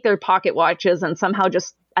would take their pocket watches and somehow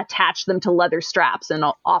just attach them to leather straps, and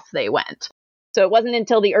off they went. So it wasn't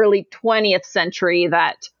until the early 20th century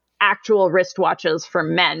that actual wristwatches for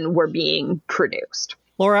men were being produced.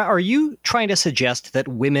 Laura, are you trying to suggest that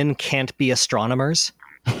women can't be astronomers?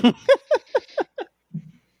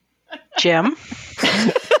 Jem?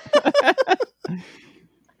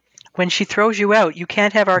 When she throws you out, you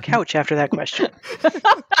can't have our couch after that question.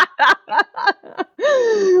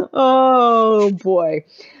 Oh, boy.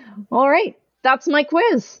 All right. That's my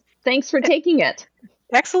quiz. Thanks for taking it.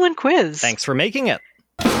 Excellent quiz. Thanks for making it.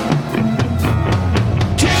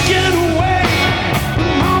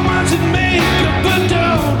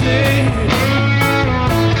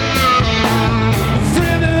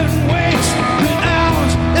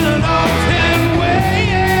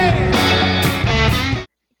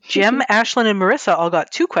 Jem, Ashlyn, and Marissa all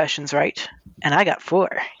got 2 questions right, and I got 4.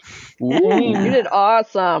 You did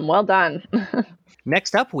awesome. Well done.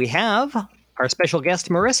 Next up, we have our special guest,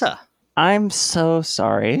 Marissa. I'm so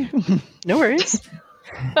sorry. No worries.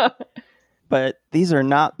 But these are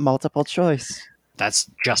not multiple choice.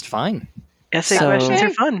 That's just fine. Essay questions are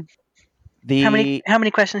fun. How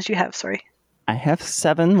many questions do you have? Sorry. I have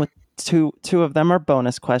 7 with two of them are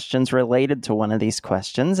bonus questions related to one of these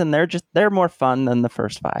questions, and they're more fun than the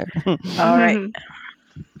first 5. All right.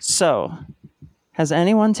 So, has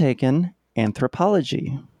anyone taken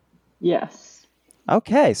anthropology? Yes.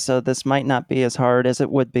 Okay, so this might not be as hard as it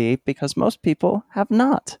would be because most people have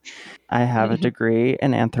not. I have a degree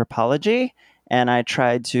in anthropology, and I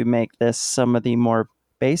tried to make this some of the more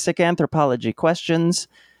basic anthropology questions,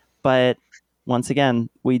 but once again,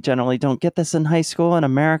 we generally don't get this in high school in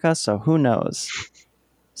America, so who knows?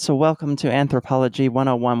 So welcome to Anthropology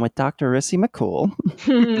 101 with Dr. Rissy McCool.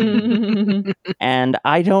 And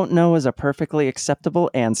I don't know is a perfectly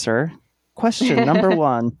acceptable answer. Question number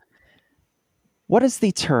 1. What is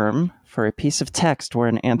the term for a piece of text where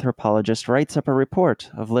an anthropologist writes up a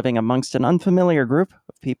report of living amongst an unfamiliar group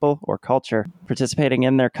of people or culture, participating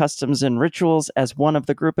in their customs and rituals as one of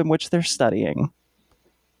the group in which they're studying?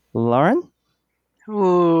 Lauren?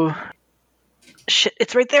 Ooh. Shit,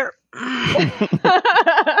 it's right there.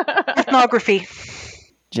 Ethnography.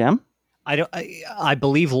 Jem? I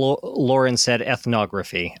believe Lauren said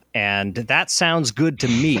ethnography, and that sounds good to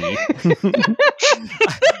me.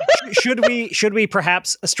 Should we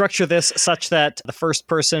perhaps structure this such that the first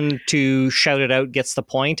person to shout it out gets the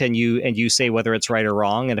point, and you say whether it's right or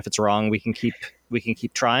wrong, and if it's wrong, we can keep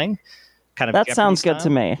trying. Kind of that Jeopardy sounds style? good to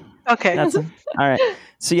me. Okay. All right.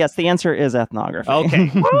 So yes, the answer is ethnography. Okay.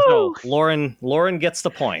 So Lauren gets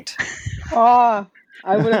the point. Oh,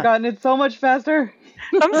 I would have gotten it so much faster.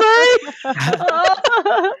 I'm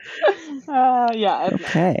sorry. Yeah.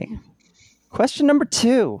 Okay. Question number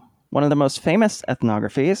 2. One of the most famous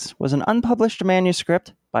ethnographies was an unpublished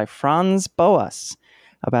manuscript by Franz Boas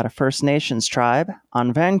about a First Nations tribe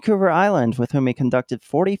on Vancouver Island with whom he conducted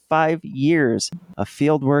 45 years of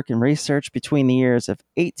field work and research between the years of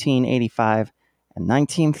 1885 and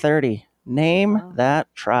 1930. Name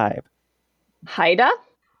that tribe. Haida?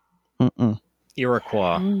 Mm-mm.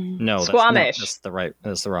 Iroquois. No, Squamish.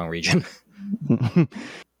 That's the wrong region.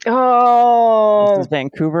 Oh. This is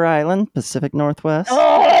Vancouver Island, Pacific Northwest.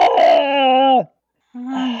 Oh.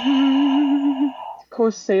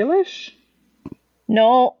 Coast Salish?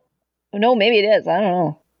 No, maybe it is. I don't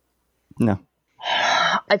know. No.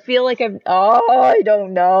 I feel like I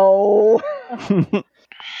don't know.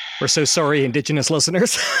 We're so sorry, Indigenous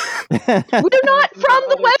listeners. We're not from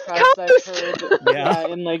the West Coast. Yeah,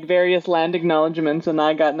 in like various land acknowledgements, and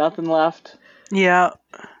I got nothing left. Yeah.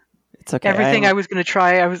 It's okay. Everything I was going to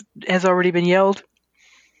try has already been yelled.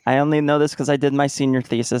 I only know this because I did my senior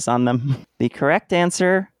thesis on them. The correct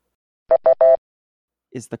answer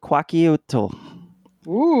is the Kwakiutl.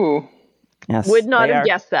 Ooh. Yes. Would not have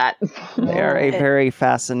guessed that. They are a very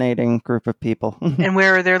fascinating group of people. And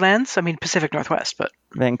where are their lands? I mean, Pacific Northwest, but...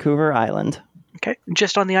 Vancouver Island. Okay.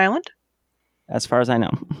 Just on the island? As far as I know.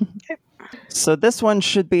 Okay. So this one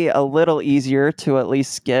should be a little easier to at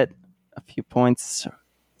least get a few points.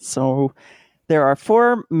 So there are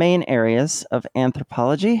 4 main areas of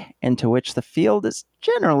anthropology into which the field is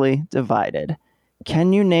generally divided.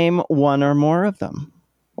 Can you name one or more of them?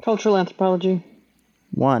 Cultural anthropology.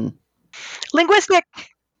 1. Linguistic!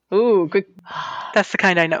 Ooh, good. That's the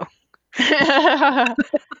kind I know.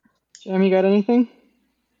 Jeremy, got anything?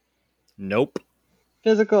 Nope.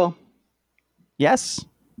 Physical. Yes.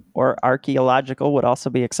 Or archaeological would also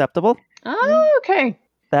be acceptable. Oh, okay.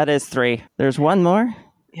 That is 3. There's one more.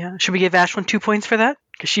 Yeah. Should we give Ashlyn 2 points for that?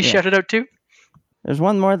 Because she shouted out 2? There's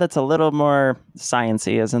one more that's a little more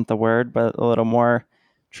science-y, isn't the word, but a little more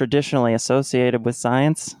traditionally associated with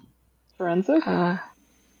science. Forensic?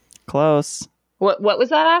 Close. What was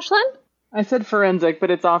that, Ashlyn? I said forensic, but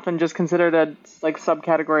it's often just considered a like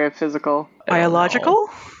subcategory of physical. Biological?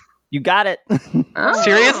 You got it. Oh.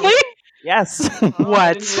 Seriously? Yes.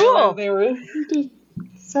 What? Cool. They were just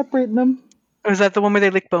separating them. Was that the one where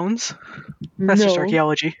they lick bones? That's just No.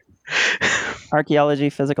 archaeology. Archaeology,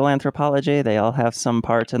 physical anthropology, they all have some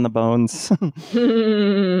part in the bones.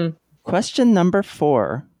 Question number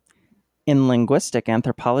 4. In linguistic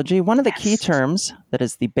anthropology, one of the key terms that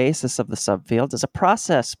is the basis of the subfield is a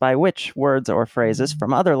process by which words or phrases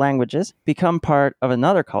from other languages become part of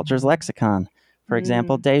another culture's lexicon. For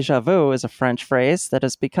example, déjà vu is a French phrase that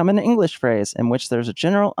has become an English phrase in which there's a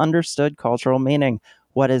general understood cultural meaning.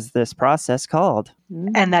 What is this process called?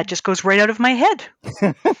 And that just goes right out of my head.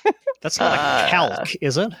 That's not a calc,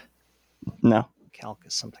 is it? No. Calc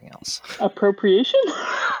is something else. Appropriation?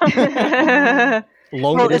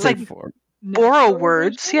 Well, it's like borrow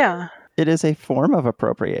words, yeah. It is a form of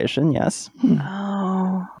appropriation, yes.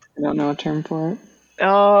 Oh. I don't know a term for it.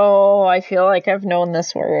 Oh, I feel like I've known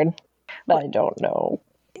this word, but I don't know.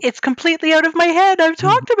 It's completely out of my head. I've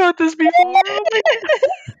talked about this before.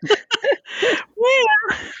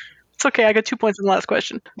 Wow. It's okay. I got 2 points in the last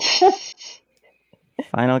question.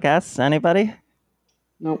 Final guess? Anybody?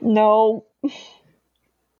 Nope. No.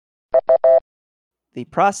 The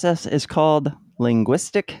process is called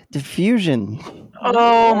linguistic diffusion.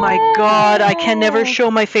 Oh my god, I can never show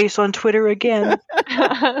my face on Twitter again.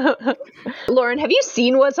 Lauren, have you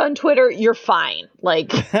seen what's on Twitter? You're fine.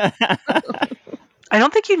 Like, I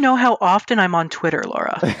don't think you know how often I'm on Twitter,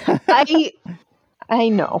 Laura. I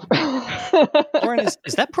know. Lauren, is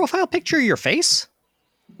that profile picture your face?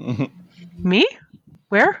 Me?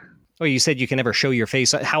 Where? Oh, you said you can never show your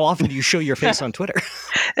face. How often do you show your face on Twitter?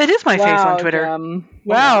 It is my face on Twitter. Wow.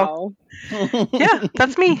 Wow. Yeah,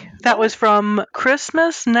 that's me. That was from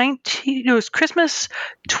Christmas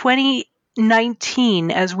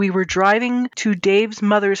 2019 as we were driving to Dave's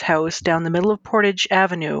mother's house down the middle of Portage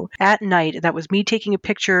Avenue at night. That was me taking a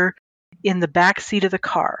picture in the back seat of the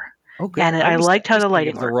car. Oh, good. And I liked how the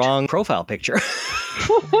lighting the worked. wrong profile picture.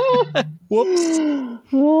 Whoops.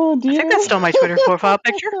 Oh, dear. I think that's still my Twitter profile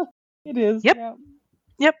picture. It is. Yep. Yeah.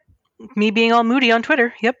 Yep. Me being all moody on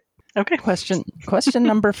Twitter. Yep. Okay. Question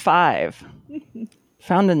number 5.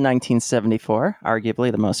 Found in 1974,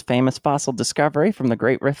 arguably the most famous fossil discovery from the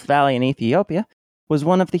Great Rift Valley in Ethiopia, was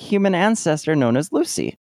one of the human ancestor known as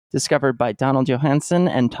Lucy. Discovered by Donald Johanson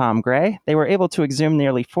and Tom Gray, they were able to exhume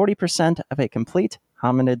nearly 40% of a complete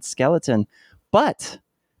hominid skeleton. But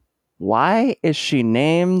why is she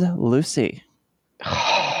named Lucy?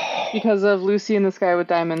 Because of Lucy in the Sky with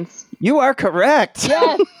Diamonds. You are correct.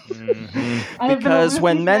 Yes. Because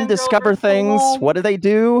when men discover things, what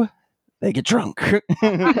do? They get drunk.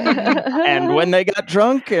 And when they got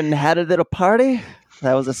drunk and had it at a party,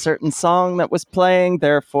 that was a certain song that was playing.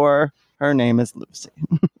 Therefore, her name is Lucy.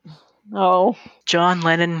 Oh. John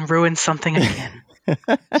Lennon ruined something again.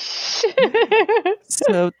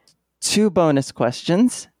 So, 2 bonus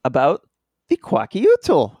questions about the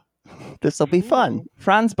Kwakiutl. This will be fun.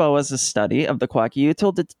 Franz Boas' study of the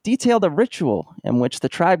Kwakiutl detailed a ritual in which the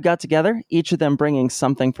tribe got together, each of them bringing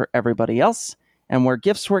something for everybody else, and where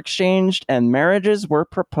gifts were exchanged and marriages were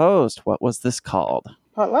proposed. What was this called?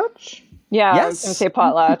 Potlatch? Yeah, Yes. I was going to say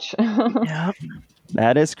potlatch. Yep.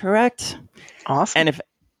 That is correct. Awesome. And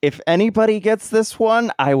if anybody gets this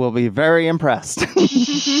one, I will be very impressed.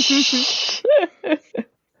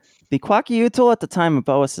 The Kwakiutl at the time of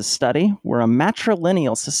Boas' study were a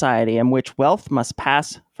matrilineal society in which wealth must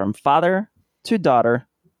pass from father to daughter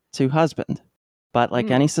to husband. But like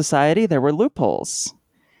any society, there were loopholes.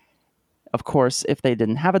 Of course, if they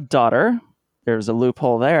didn't have a daughter, there's a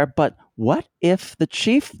loophole there. But what if the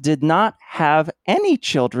chief did not have any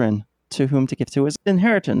children to whom to give to his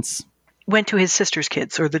inheritance? Went to his sister's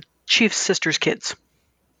kids, or the chief's sister's kids.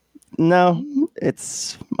 No,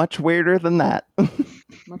 it's much weirder than that.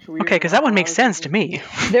 Okay, because that one makes sense to me.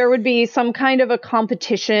 There would be some kind of a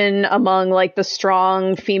competition among like the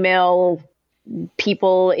strong female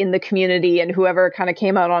people in the community, and whoever kind of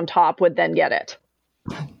came out on top would then get it.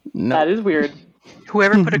 No. That is weird.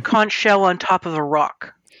 Whoever put a conch shell on top of a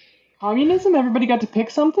rock. Communism? Everybody got to pick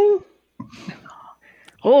something?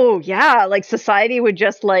 Oh, yeah. Like society would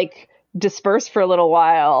just like disperse for a little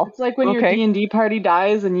while. It's like when your D&D party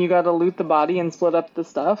dies and you got to loot the body and split up the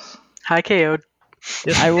stuff. Hi, KO'd.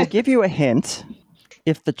 I will give you a hint.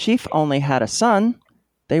 If the chief only had a son,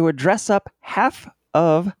 they would dress up half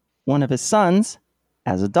of one of his sons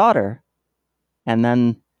as a daughter. And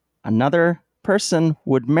then another person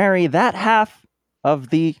would marry that half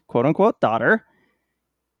of the quote-unquote daughter.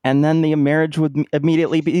 And then the marriage would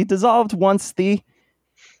immediately be dissolved once the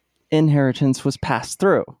inheritance was passed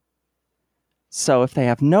through. So if they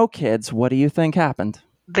have no kids, what do you think happened?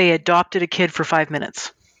 They adopted a kid for 5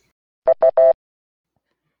 minutes.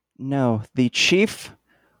 No, the chief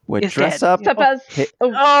would Is dress dead. up.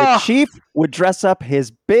 The chief would dress up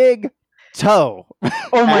his big toe.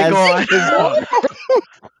 Oh my as god. his daughter.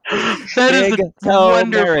 That is Big toe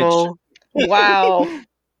wonderful. marriage. Wow.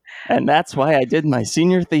 And that's why I did my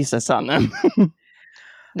senior thesis on them.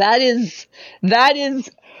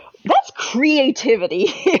 That's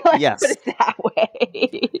creativity. Let's Yes. put it that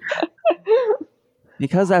way.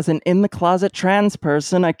 Because as an in-the-closet trans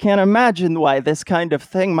person, I can't imagine why this kind of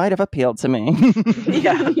thing might have appealed to me.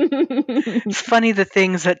 Yeah. It's funny the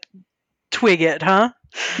things that twig it, huh?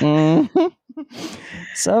 Mhm.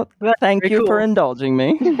 So, thank very you cool. for indulging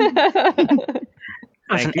me. That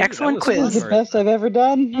was Thank an you. excellent That was quiz. This is the best I've ever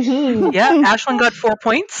done. Yeah, Ashlyn got 4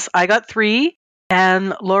 points. I got 3.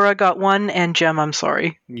 And Laura got 1. And Jem, I'm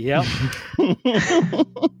sorry. Yep.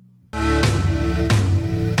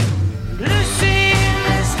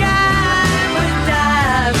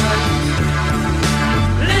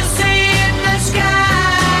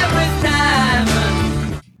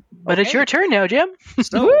 But it's your turn now, Jem.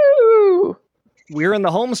 So, Woo! we're in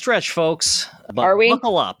the home stretch, folks. But Are we?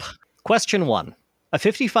 buckle up. Question 1. A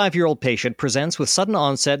 55-year-old patient presents with sudden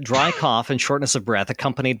onset dry cough and shortness of breath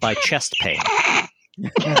accompanied by chest pain.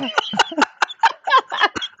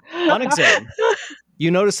 On exam, you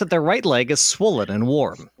notice that their right leg is swollen and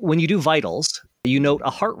warm. When you do vitals, you note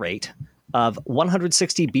a heart rate of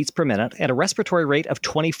 160 beats per minute and a respiratory rate of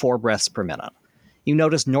 24 breaths per minute. You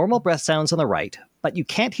notice normal breath sounds on the right, but you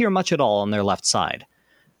can't hear much at all on their left side.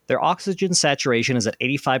 Their oxygen saturation is at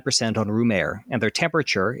 85% on room air, and their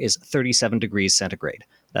temperature is 37 degrees centigrade.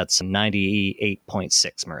 That's 98.6,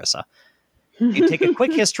 Marissa. You take a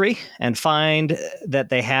quick history and find that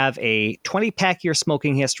they have a 20-pack year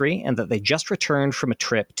smoking history and that they just returned from a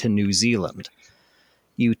trip to New Zealand.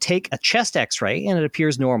 You take a chest x-ray and it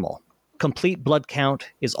appears normal. Complete blood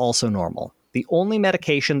count is also normal. The only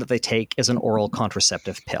medication that they take is an oral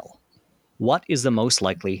contraceptive pill. What is the most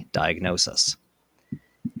likely diagnosis?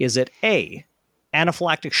 Is it A,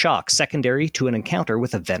 anaphylactic shock secondary to an encounter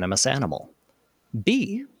with a venomous animal?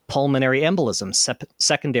 B, pulmonary embolism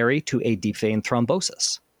secondary to a deep vein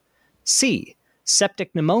thrombosis? C,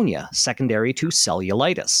 septic pneumonia secondary to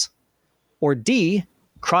cellulitis? Or D,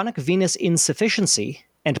 chronic venous insufficiency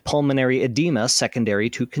and pulmonary edema secondary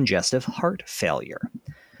to congestive heart failure?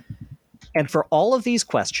 And for all of these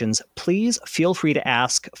questions, please feel free to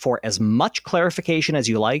ask for as much clarification as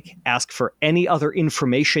you like, ask for any other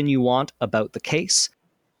information you want about the case.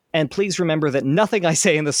 And please remember that nothing I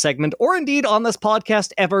say in this segment, or indeed on this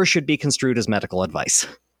podcast ever, should be construed as medical advice.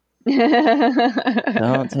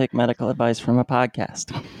 Don't take medical advice from a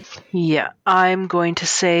podcast. Yeah, I'm going to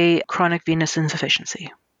say chronic venous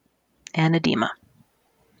insufficiency and edema.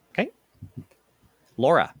 Okay.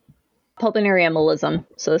 Laura. Pulmonary embolism.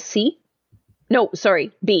 So C? No,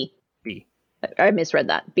 sorry, B. B. I misread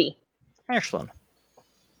that. B. Ashlyn.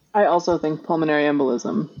 I also think pulmonary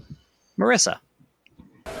embolism. Marissa.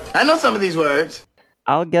 I know some of these words.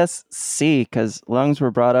 I'll guess C, because lungs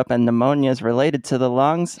were brought up and pneumonia is related to the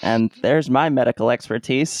lungs, and there's my medical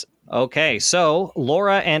expertise. Okay, so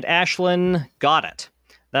Laura and Ashlyn got it.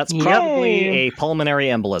 That's probably a pulmonary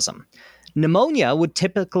embolism. Pneumonia would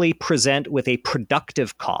typically present with a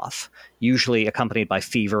productive cough, usually accompanied by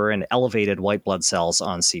fever and elevated white blood cells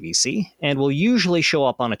on CBC, and will usually show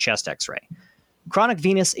up on a chest x-ray. Chronic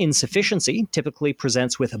venous insufficiency typically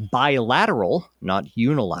presents with bilateral, not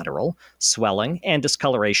unilateral, swelling and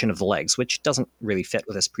discoloration of the legs, which doesn't really fit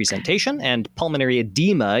with this presentation, and pulmonary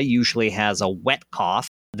edema usually has a wet cough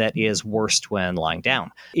that is worst when lying down.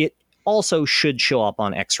 It also should show up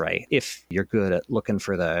on x-ray if you're good at looking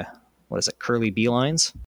for the curly bee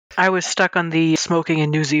lines? I was stuck on the smoking in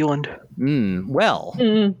New Zealand.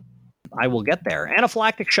 I will get there.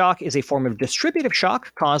 Anaphylactic shock is a form of distributive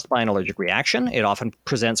shock caused by an allergic reaction. It often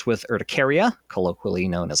presents with urticaria, colloquially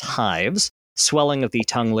known as hives, swelling of the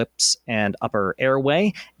tongue, lips, and upper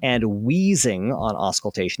airway, and wheezing on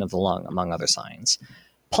auscultation of the lung, among other signs.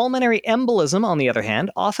 Pulmonary embolism, on the other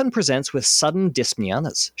hand, often presents with sudden dyspnea,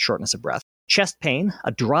 that's shortness of breath, chest pain,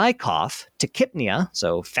 a dry cough, tachypnea,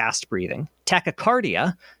 so fast breathing,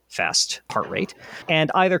 tachycardia, fast heart rate,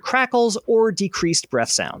 and either crackles or decreased breath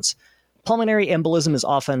sounds. Pulmonary embolism is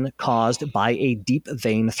often caused by a deep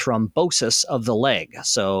vein thrombosis of the leg.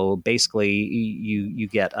 So basically, you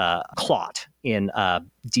get a clot in a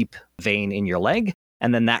deep vein in your leg,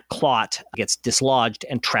 and then that clot gets dislodged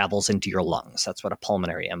and travels into your lungs. That's what a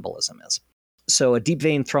pulmonary embolism is. So a deep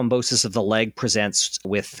vein thrombosis of the leg presents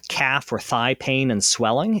with calf or thigh pain and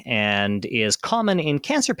swelling and is common in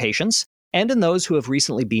cancer patients and in those who have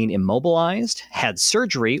recently been immobilized, had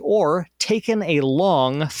surgery, or taken a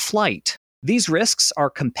long flight. These risks are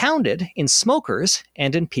compounded in smokers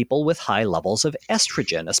and in people with high levels of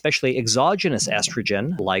estrogen, especially exogenous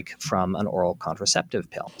estrogen, like from an oral contraceptive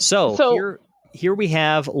pill. So here we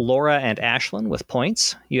have Laura and Ashlyn with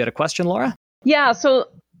points. You had a question, Laura? Yeah, so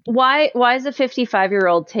why is a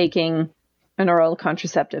 55-year-old taking an oral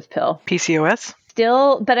contraceptive pill? PCOS?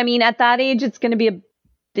 Still, but I mean, at that age, it's going to be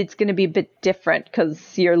it's going to be a bit different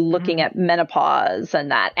because you're looking at menopause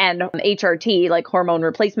and that. And HRT, like hormone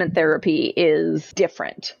replacement therapy, is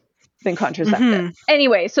different than contraceptive.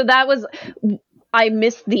 Anyway, so that was... I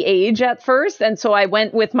missed the age at first, and so I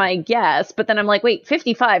went with my guess, but then I'm like, wait,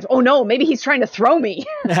 55? Oh no, maybe he's trying to throw me.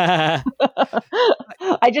 I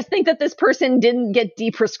just think that this person didn't get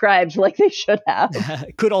deprescribed like they should have.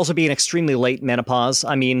 It could also be an extremely late menopause.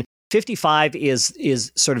 I mean, 55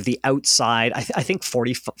 is sort of the outside. I think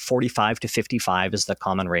 45 to 55 is the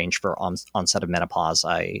common range for onset of menopause.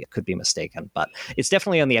 I could be mistaken, but it's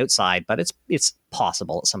definitely on the outside, but it's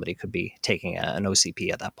possible that somebody could be taking an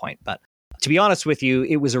OCP at that point. But to be honest with you,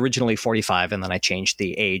 it was originally 45, and then I changed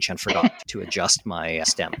the age and forgot to adjust my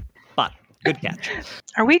stem. But good catch.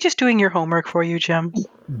 Are we just doing your homework for you, Jim?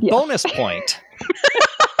 Bonus point.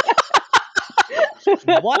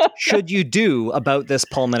 What should you do about this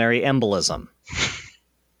pulmonary embolism?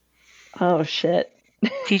 Oh, shit.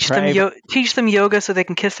 Teach them yoga so they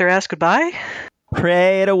can kiss their ass goodbye?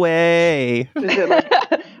 Pray it away. Is it like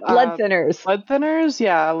blood thinners? Blood thinners?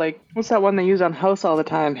 Yeah, like, what's that one they use on House all the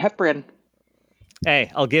time? Heparin.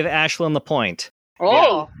 Hey, I'll give Ashlyn the point.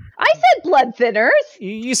 Oh, I said blood thinners.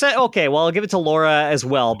 You said, okay, well, I'll give it to Laura as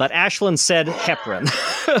well, but Ashlyn said heparin.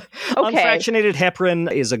 Unfractionated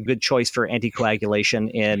heparin is a good choice for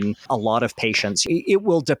anticoagulation in a lot of patients. It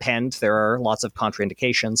will depend. There are lots of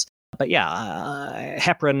contraindications. But yeah,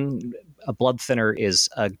 heparin, a blood thinner, is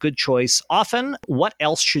a good choice. Often, what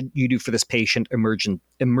else should you do for this patient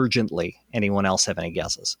emergently? Anyone else have any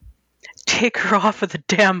guesses? Take her off of the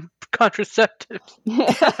damn contraceptives.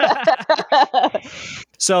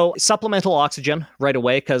 So supplemental oxygen right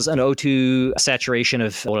away, because an O2 saturation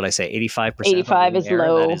of, what did I say, 85%? 85 is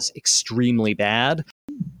low. That is extremely bad.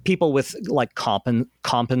 People with like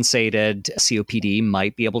compensated COPD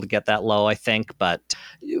might be able to get that low, I think. But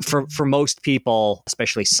for most people,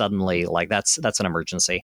 especially suddenly, like that's an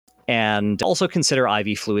emergency. And also consider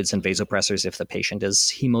IV fluids and vasopressors if the patient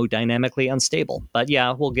is hemodynamically unstable. But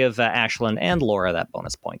yeah, we'll give Ashlyn and Laura that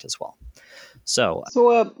bonus point as well. So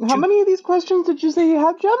how many of these questions did you say you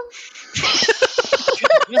have, Jim?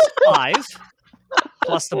 Just 5,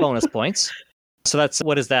 plus the bonus points. So that's,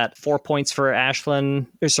 what is that, 4 points for Ashlyn?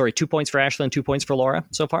 2 points for Ashlyn, 2 points for Laura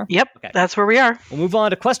so far? Yep, okay. That's where we are. We'll move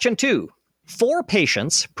on to question 2. 4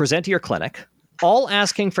 patients present to your clinic, all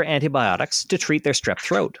asking for antibiotics to treat their strep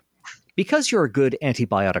throat. Because you're a good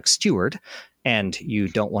antibiotic steward, and you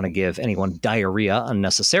don't want to give anyone diarrhea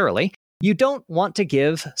unnecessarily, you don't want to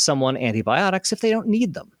give someone antibiotics if they don't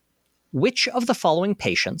need them. Which of the following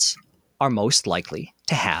patients are most likely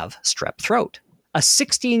to have strep throat? A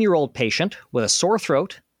 16-year-old patient with a sore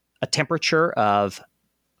throat, a temperature of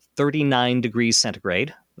 39 degrees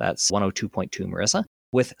centigrade, that's 102.2 Marissa,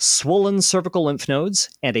 with swollen cervical lymph nodes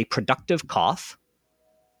and a productive cough,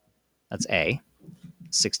 that's A,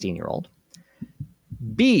 16-year-old.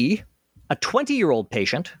 B, a 20-year-old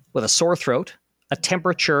patient with a sore throat, a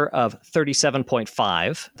temperature of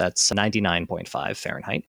 37.5, that's 99.5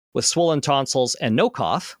 Fahrenheit, with swollen tonsils and no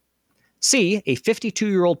cough. C, a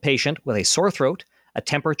 52-year-old patient with a sore throat, a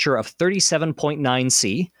temperature of 37.9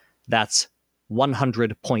 C, that's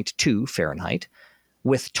 100.2 Fahrenheit,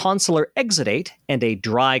 with tonsillar exudate and a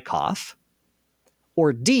dry cough.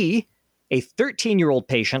 Or D, a 13-year-old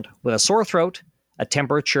patient with a sore throat, a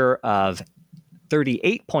temperature of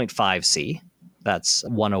 38.5 C, that's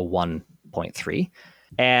 101.3,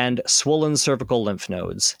 and swollen cervical lymph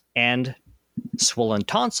nodes and swollen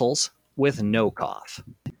tonsils with no cough.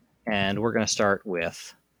 And we're going to start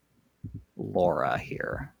with Laura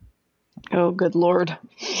here. Oh, good Lord.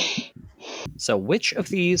 So which of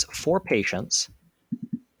these 4 patients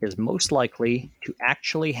is most likely to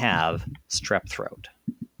actually have strep throat?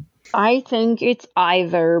 I think it's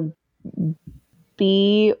either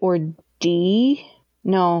B or D.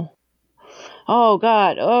 No. Oh,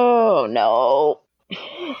 God. Oh, no.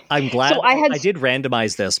 I'm glad I did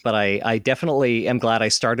randomize this, but I definitely am glad I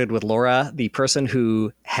started with Laura, the person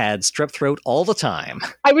who had strep throat all the time.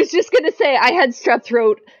 I was just going to say I had strep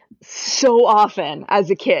throat so often as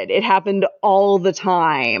a kid. It happened all the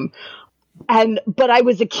time. But I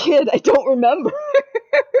was a kid. I don't remember.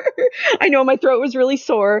 I know my throat was really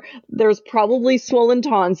sore. There's probably swollen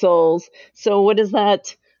tonsils. So what does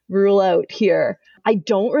that rule out here? I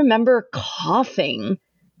don't remember coughing,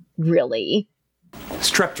 really.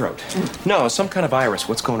 Strep throat. No, some kind of virus.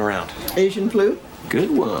 What's going around? Asian flu?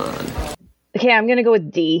 Good one. Okay, I'm going to go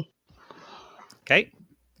with D. Okay.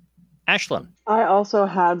 Ashlyn. I also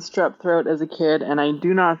had strep throat as a kid, and I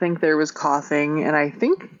do not think there was coughing, and I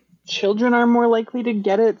think children are more likely to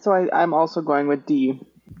get it, so I'm also going with D.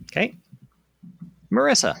 Okay.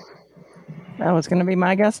 Marissa. That was going to be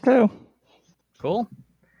my guess, too. Cool.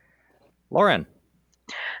 Lauren.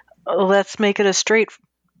 Let's make it a straight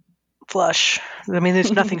flush. I mean,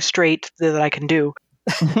 there's nothing straight that I can do.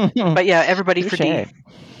 But yeah, everybody for D.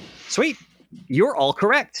 Sweet. You're all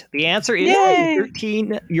correct. The answer is Yay! a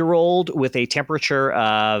 13-year-old with a temperature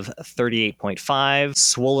of 38.5,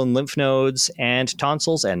 swollen lymph nodes, and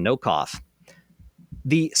tonsils, and no cough.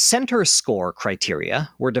 The Center Score criteria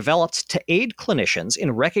were developed to aid clinicians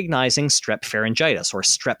in recognizing strep pharyngitis, or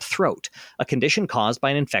strep throat, a condition caused by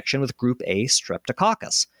an infection with group A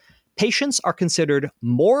streptococcus. Patients are considered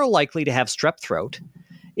more likely to have strep throat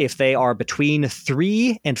if they are between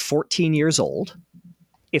 3 and 14 years old,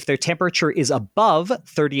 if their temperature is above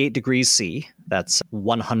 38 degrees C, that's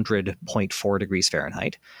 100.4 degrees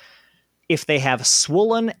Fahrenheit, if they have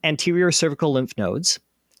swollen anterior cervical lymph nodes,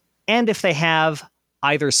 and if they have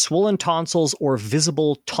either swollen tonsils or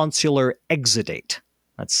visible tonsillar exudate.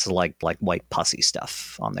 That's like white pussy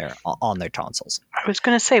stuff on their tonsils. I was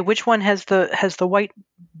going to say, which one has the white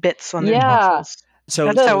bits on their tonsils?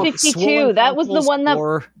 So the 52, that was the one that...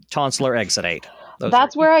 Or tonsillar exudate.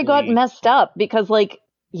 That's where I got messed up because,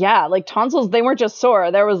 tonsils, they weren't just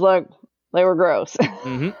sore. They were gross.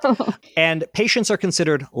 Mm-hmm. And patients are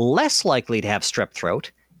considered less likely to have strep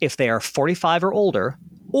throat if they are 45 or older,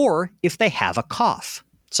 or if they have a cough.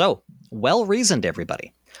 So, well reasoned,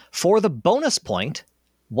 everybody. For the bonus point,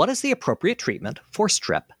 what is the appropriate treatment for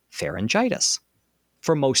strep pharyngitis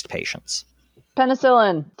for most patients?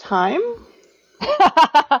 Penicillin. Time?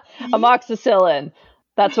 Amoxicillin.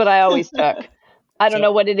 That's what I always took. I don't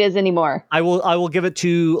know what it is anymore. I will give it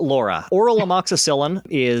to Laura. Oral amoxicillin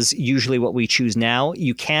is usually what we choose now.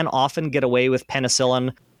 You can often get away with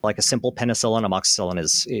penicillin, like a simple penicillin. Amoxicillin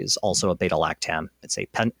is also a beta-lactam. It's a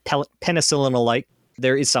penicillin-alike.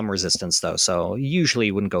 There is some resistance, though, so usually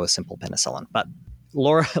you wouldn't go with simple penicillin. But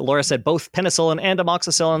Laura said both penicillin and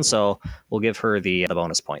amoxicillin, so we'll give her the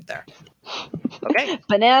bonus point there. Okay.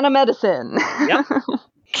 Banana medicine. Yep.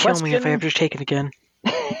 Kill me if I ever take it again.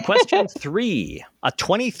 Question 3. A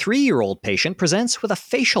 23-year-old patient presents with a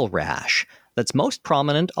facial rash that's most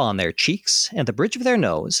prominent on their cheeks and the bridge of their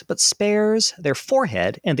nose, but spares their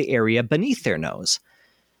forehead and the area beneath their nose.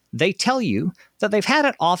 They tell you that they've had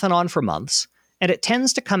it off and on for months, and it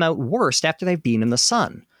tends to come out worst after they've been in the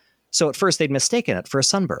sun. So at first they'd mistaken it for a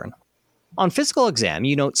sunburn. On physical exam,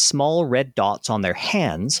 you note small red dots on their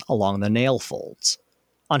hands along the nail folds.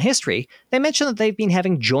 On history, they mention that they've been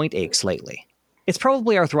having joint aches lately. It's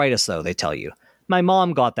probably arthritis, though, they tell you. My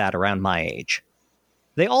mom got that around my age.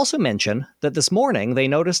 They also mention that this morning they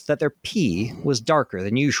noticed that their pee was darker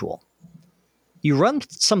than usual. You run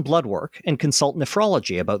some blood work and consult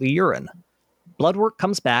nephrology about the urine. Blood work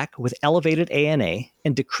comes back with elevated ANA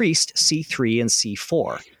and decreased C3 and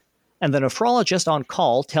C4. And the nephrologist on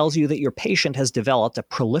call tells you that your patient has developed a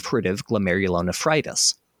proliferative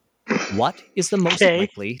glomerulonephritis. What is the most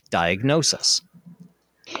likely diagnosis?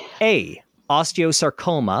 A.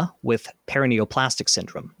 Osteosarcoma with paraneoplastic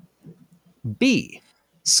syndrome. B.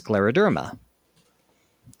 Scleroderma.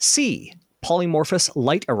 C. Polymorphous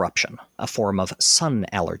light eruption, a form of sun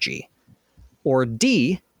allergy. Or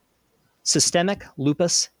D. Systemic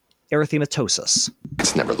lupus erythematosus.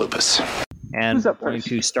 It's never lupus. And we're going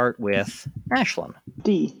to start with Ashlyn.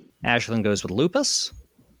 D. Ashlyn goes with lupus.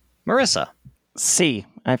 Marissa. C.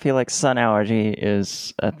 I feel like sun allergy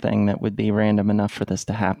is a thing that would be random enough for this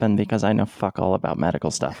to happen because I know fuck all about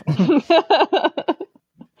medical stuff.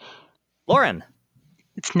 Lauren.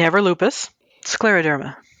 It's never lupus.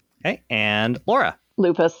 Scleroderma. Okay, and Laura.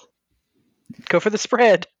 Lupus. Go for the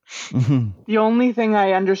spread. The only thing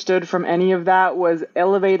I understood from any of that was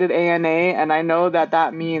elevated ANA, and I know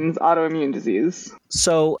that means autoimmune disease.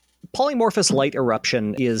 So polymorphous light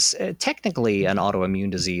eruption is technically an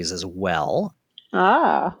autoimmune disease as well.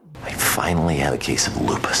 Ah. I finally have a case of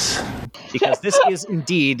lupus. Because this is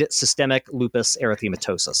indeed systemic lupus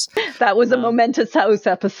erythematosus. That was a Momentous House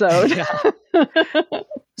episode.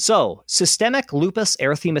 So, systemic lupus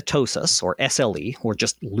erythematosus, or SLE, or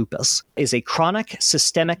just lupus, is a chronic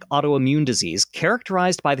systemic autoimmune disease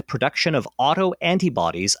characterized by the production of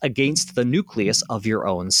autoantibodies against the nucleus of your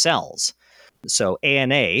own cells. So,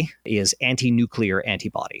 ANA is anti-nuclear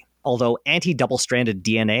antibody. Although anti-double-stranded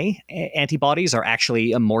DNA antibodies are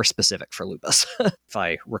actually more specific for lupus, if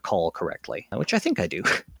I recall correctly, which I think I do.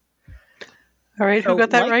 All right, who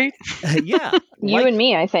got that right? Yeah. You and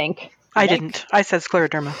me, I think. I didn't. I said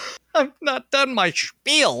scleroderma. I've not done my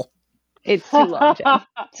spiel. It's too long, Jen.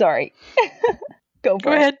 Sorry. Go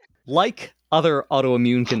ahead. Like other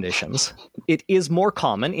autoimmune conditions, it is more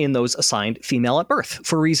common in those assigned female at birth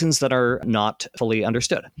for reasons that are not fully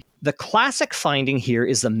understood. The classic finding here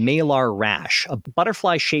is the malar rash, a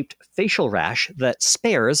butterfly-shaped facial rash that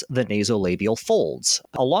spares the nasolabial folds,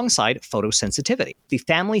 alongside photosensitivity. The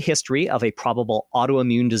family history of a probable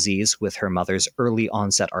autoimmune disease with her mother's early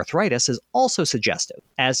onset arthritis is also suggestive,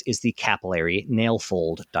 as is the capillary nail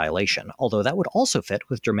fold dilation, although that would also fit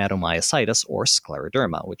with dermatomyositis or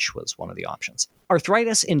scleroderma, which was one of the options.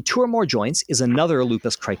 Arthritis in 2 or more joints is another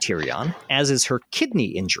lupus criterion, as is her kidney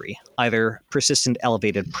injury, either persistent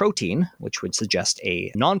elevated protein, which would suggest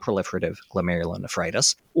a non-proliferative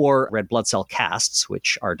glomerulonephritis, or red blood cell casts,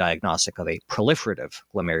 which are diagnostic of a proliferative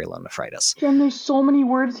glomerulonephritis. Jen, there's so many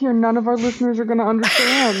words here none of our listeners are going to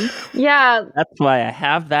understand. Yeah. That's why I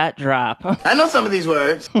have that drop. I know some of these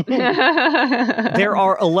words. There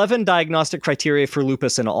are 11 diagnostic criteria for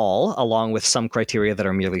lupus in all, along with some criteria that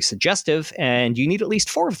are merely suggestive, and you need at least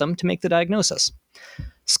 4 of them to make the diagnosis.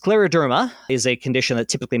 Scleroderma is a condition that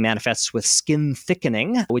typically manifests with skin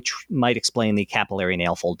thickening, which might explain the capillary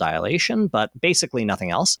nail fold dilation, but basically nothing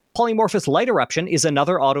else. Polymorphous light eruption is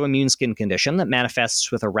another autoimmune skin condition that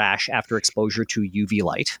manifests with a rash after exposure to UV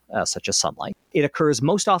light, such as sunlight. It occurs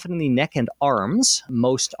most often in the neck and arms,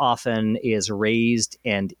 most often is raised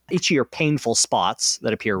and itchy or painful spots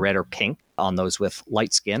that appear red or pink on those with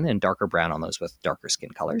light skin and darker brown on those with darker skin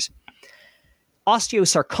colors.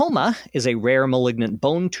 Osteosarcoma is a rare malignant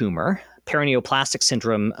bone tumor. Paraneoplastic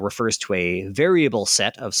syndrome refers to a variable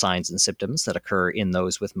set of signs and symptoms that occur in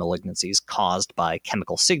those with malignancies caused by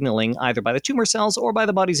chemical signaling, either by the tumor cells or by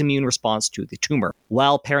the body's immune response to the tumor.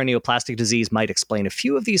 While paraneoplastic disease might explain a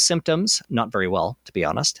few of these symptoms, not very well, to be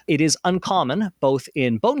honest, it is uncommon both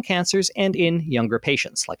in bone cancers and in younger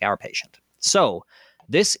patients, like our patient. So,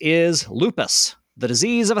 this is lupus, the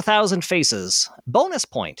disease of 1,000 faces. Bonus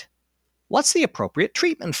point. What's the appropriate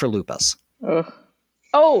treatment for lupus?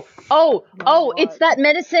 Oh, it's that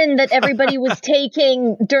medicine that everybody was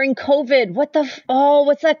taking during COVID.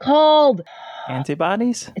 What's that called?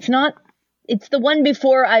 Antibodies? It's the one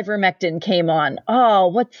before ivermectin came on.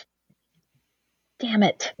 Damn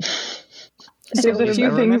it. There's a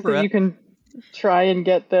few things that you can try and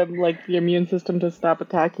get them, like the immune system to stop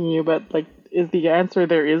attacking you, but is the answer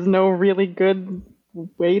there is no really good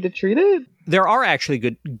way to treat it? There are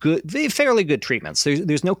actually fairly good treatments.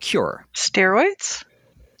 There's no cure. Steroids?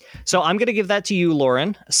 So I'm going to give that to you,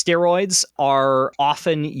 Lauren. Steroids are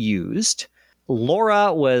often used.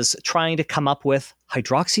 Laura was trying to come up with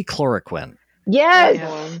hydroxychloroquine.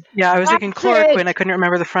 Yes! Yeah, I was thinking chloroquine. I couldn't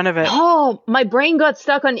remember the front of it. Oh, my brain got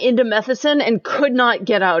stuck on indomethacin and could not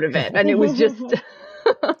get out of it. And it was just...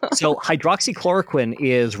 So hydroxychloroquine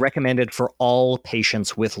is recommended for all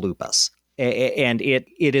patients with lupus. And it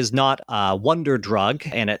is not a wonder drug,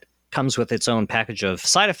 and it comes with its own package of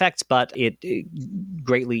side effects, but it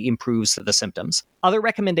greatly improves the symptoms. Other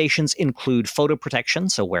recommendations include photoprotection,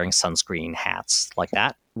 so wearing sunscreen, hats, like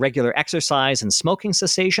that, regular exercise, and smoking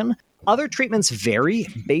cessation. Other treatments vary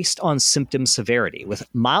based on symptom severity, with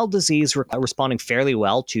mild disease responding fairly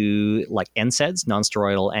well to like NSAIDs,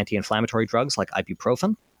 nonsteroidal anti-inflammatory drugs like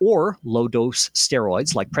ibuprofen, or low-dose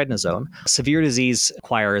steroids like prednisone. Severe disease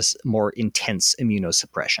requires more intense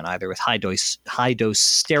immunosuppression, either with high-dose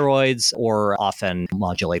steroids or often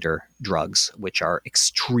modulator drugs, which are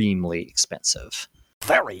extremely expensive.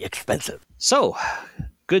 Very expensive. So,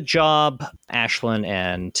 good job, Ashlyn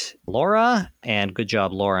and Laura, and good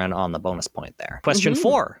job, Lauren, on the bonus point there. Question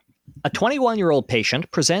 4. A 21-year-old patient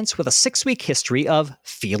presents with a 6-week history of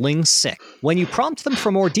feeling sick. When you prompt them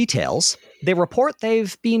for more details, they report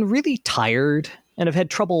they've been really tired and have had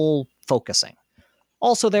trouble focusing.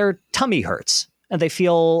 Also, their tummy hurts, and they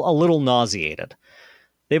feel a little nauseated.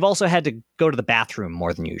 They've also had to go to the bathroom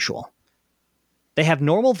more than usual. They have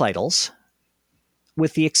normal vitals,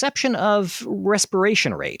 with the exception of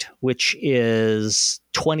respiration rate, which is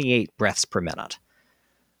 28 breaths per minute.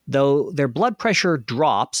 Though their blood pressure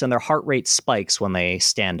drops and their heart rate spikes when they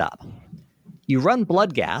stand up. You run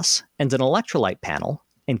blood gas and an electrolyte panel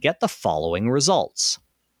and get the following results.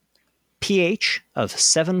 pH of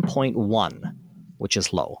 7.1, which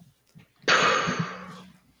is low.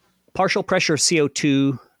 Partial pressure of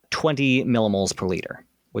CO2, 20 millimoles per liter,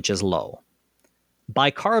 which is low.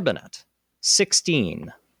 Bicarbonate,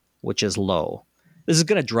 16, which is low. This is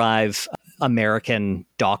going to drive American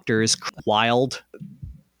doctors wild.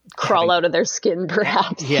 Crawl out of their skin,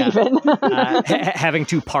 perhaps, Yeah. even. Having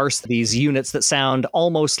to parse these units that sound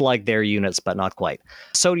almost like their units, but not quite.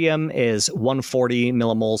 Sodium is 140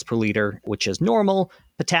 millimoles per liter, which is normal.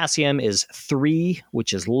 Potassium is 3,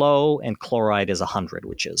 which is low. And chloride is 100,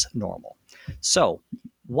 which is normal. So,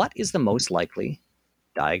 what is the most likely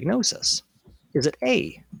diagnosis? Is it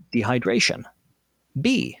A, dehydration,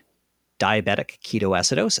 B, diabetic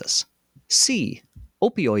ketoacidosis, C,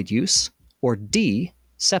 opioid use, or D,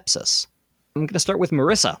 sepsis? I'm going to start with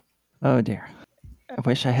Marissa. Oh, dear. I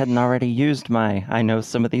wish I hadn't already used my I know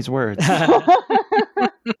some of these words.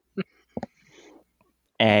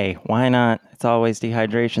 A, why not? It's always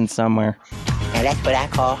dehydration somewhere. And that's what I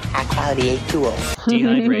call high-quality H2O.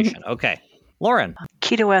 Dehydration. Okay. Lauren.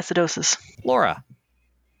 Ketoacidosis. Laura.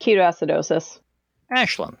 Ketoacidosis.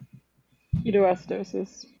 Ashlyn.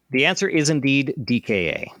 Ketoacidosis. The answer is indeed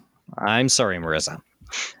DKA. I'm sorry, Marissa.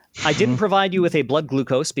 I didn't provide you with a blood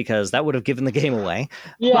glucose because that would have given the game away.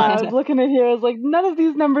 Yeah, I was looking at here. I was like, none of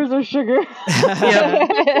these numbers are sugar.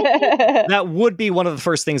 That would be one of the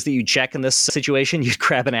first things that you'd check in this situation. You'd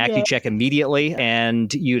grab an AccuCheck immediately,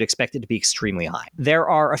 and you'd expect it to be extremely high. There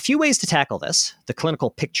are a few ways to tackle this. The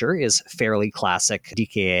clinical picture is fairly classic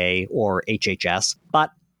DKA or HHS,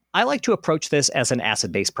 but I like to approach this as an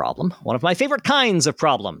acid-base problem, one of my favorite kinds of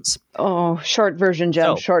problems. Oh, short version,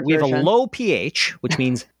 Joe. Short we version. have a low pH, which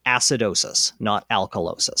means acidosis, not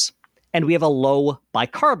alkalosis. And we have a low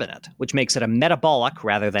bicarbonate, which makes it a metabolic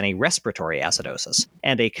rather than a respiratory acidosis,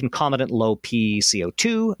 and a concomitant low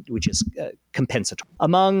PCO2, which is compensatory.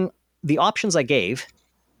 Among the options I gave,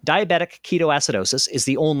 diabetic ketoacidosis is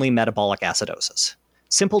the only metabolic acidosis.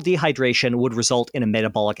 Simple dehydration would result in a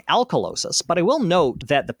metabolic alkalosis, but I will note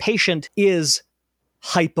that the patient is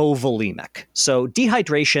hypovolemic. So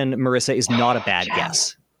dehydration, Marissa, is not a bad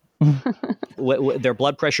guess. Their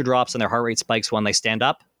blood pressure drops and their heart rate spikes when they stand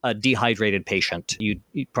up. A dehydrated patient, you'd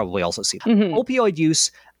probably also see that. Opioid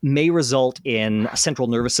use may result in central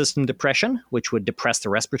nervous system depression, which would depress the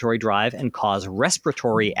respiratory drive and cause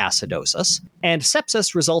respiratory acidosis. And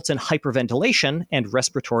sepsis results in hyperventilation and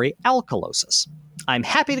respiratory alkalosis. I'm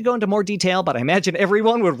happy to go into more detail, but I imagine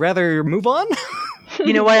everyone would rather move on.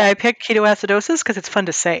 You know why I picked ketoacidosis? Because it's fun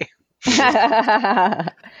to say.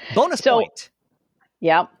 Bonus point.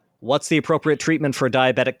 Yep. What's the appropriate treatment for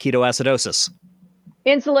diabetic ketoacidosis?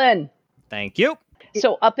 Insulin. Thank you.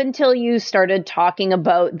 So up until you started talking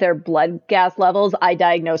about their blood gas levels, I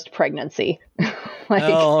diagnosed pregnancy.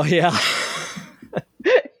 Oh, yeah.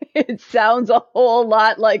 It sounds a whole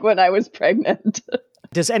lot like when I was pregnant.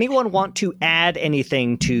 Does anyone want to add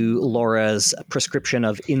anything to Laura's prescription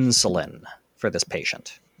of insulin for this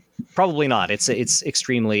patient? Probably not. It's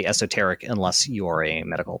extremely esoteric unless you're a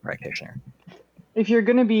medical practitioner. If you're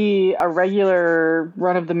going to be a regular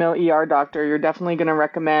run-of-the-mill ER doctor, you're definitely going to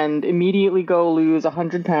recommend immediately go lose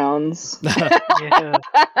 100 pounds.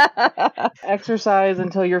 Exercise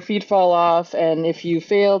until your feet fall off, and if you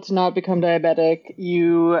fail to not become diabetic,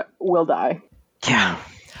 you will die. Yeah.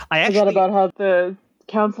 Is that about how the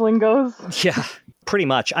counseling goes? Yeah, pretty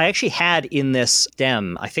much. I actually had in this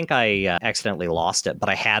stem, I think I accidentally lost it, but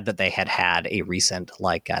I had that they had a recent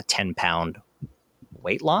 10-pound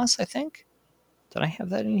weight loss, I think. Did I have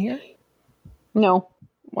that in here? No.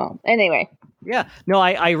 Well, anyway. Yeah. No,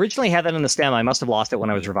 I originally had that in the stem. I must have lost it when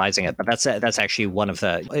I was revising it. But that's actually one of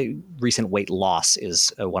the recent weight loss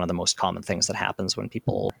is one of the most common things that happens when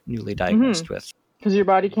people newly diagnosed with. Because your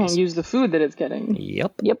body can't use the food that it's getting.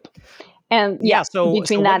 Yep. And so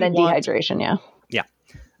between that and dehydration, yeah. Yeah.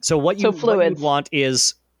 So what you want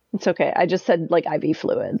is... It's okay. I just said IV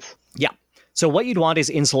fluids. Yeah. So what you'd want is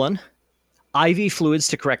insulin, IV fluids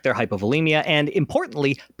to correct their hypovolemia, and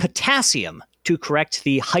importantly, potassium to correct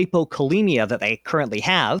the hypokalemia that they currently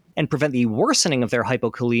have and prevent the worsening of their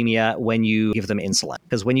hypokalemia when you give them insulin.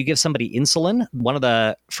 Because when you give somebody insulin, one of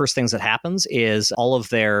the first things that happens is all of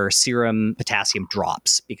their serum potassium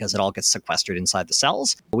drops because it all gets sequestered inside the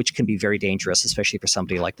cells, which can be very dangerous, especially for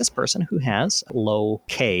somebody like this person who has low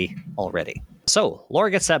K already. So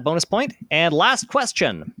Laura gets that bonus point. And last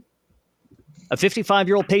question. A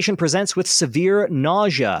 55-year-old patient presents with severe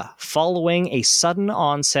nausea following a sudden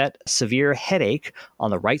onset severe headache on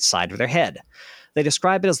the right side of their head. They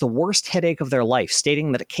describe it as the worst headache of their life,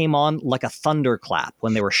 stating that it came on like a thunderclap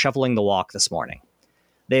when they were shoveling the walk this morning.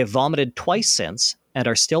 They have vomited twice since and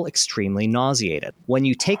are still extremely nauseated. When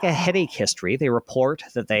you take a headache history, they report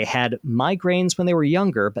that they had migraines when they were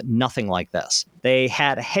younger, but nothing like this. They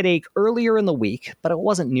had a headache earlier in the week, but it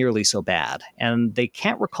wasn't nearly so bad, and they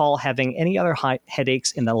can't recall having any other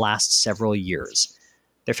headaches in the last several years.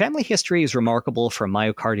 Their family history is remarkable for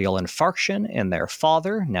myocardial infarction in their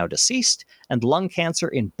father, now deceased, and lung cancer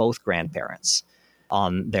in both grandparents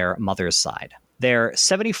on their mother's side. Their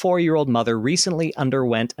 74-year-old mother recently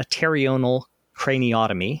underwent a pterional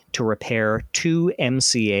craniotomy to repair 2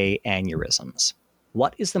 MCA aneurysms.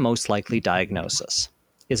 What is the most likely diagnosis?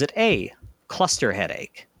 Is it A, cluster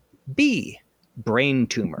headache, B, brain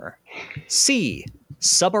tumor, C,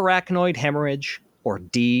 subarachnoid hemorrhage, or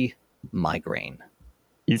D, migraine?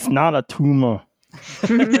 It's not a tumor.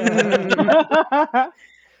 We're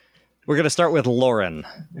going to start with Lauren.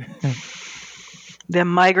 The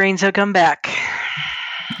migraines have come back.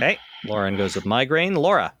 Okay, Lauren goes with migraine.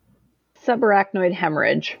 Laura. Subarachnoid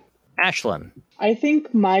hemorrhage. Ashlyn. I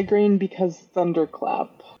think migraine because thunderclap.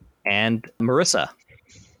 And Marissa.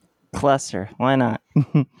 Cluster. Why not?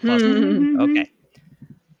 Okay.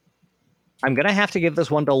 I'm going to have to give this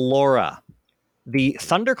one to Laura. The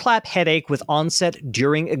thunderclap headache with onset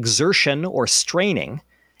during exertion or straining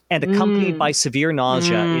and accompanied by severe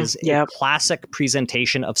nausea is a classic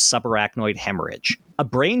presentation of subarachnoid hemorrhage. A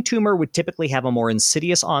brain tumor would typically have a more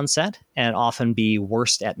insidious onset and often be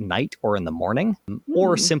worst at night or in the morning,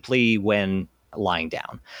 or simply when lying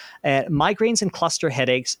down. Migraines and cluster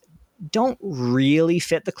headaches don't really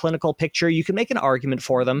fit the clinical picture. You can make an argument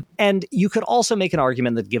for them. And you could also make an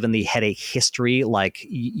argument that given the headache history, like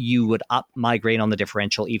you would up migraine on the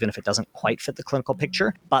differential, even if it doesn't quite fit the clinical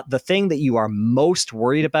picture. But the thing that you are most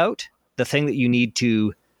worried about, the thing that you need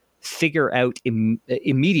to figure out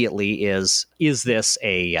immediately is this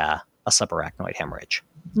a subarachnoid hemorrhage?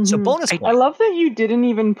 So bonus point. I love that you didn't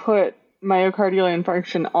even put myocardial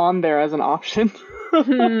infarction on there as an option.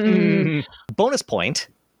 Bonus point.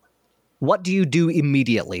 What do you do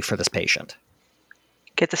immediately for this patient?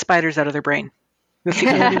 Get the spiders out of their brain. That's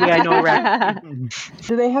the only way I know around.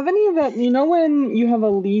 Do they have any of that? You know when you have a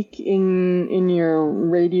leak in your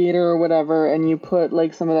radiator or whatever, and you put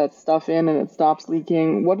like some of that stuff in and it stops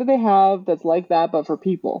leaking? What do they have that's like that but for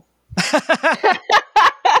people?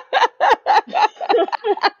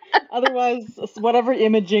 Otherwise, whatever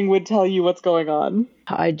imaging would tell you what's going on.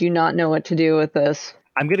 I do not know what to do with this.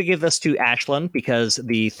 I'm going to give this to Ashlyn because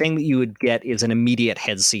the thing that you would get is an immediate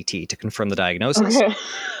head CT to confirm the diagnosis.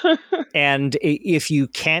 Okay. And if you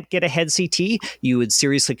can't get a head CT, you would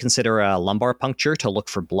seriously consider a lumbar puncture to look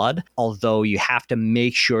for blood, although you have to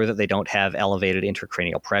make sure that they don't have elevated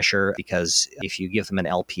intracranial pressure, because if you give them an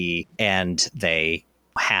LP and they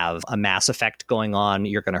have a mass effect going on,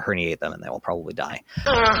 you're going to herniate them and they will probably die.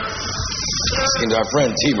 Seems our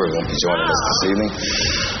friend T-Bird won't be joining us this evening.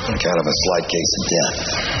 Kind of a slight case of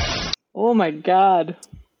death. Oh my God.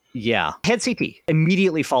 Yeah. Head CT,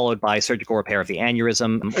 immediately followed by surgical repair of the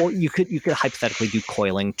aneurysm, or you could hypothetically do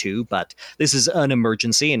coiling too, but this is an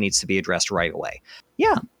emergency and needs to be addressed right away.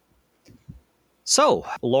 Yeah. So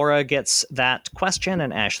Laura gets that question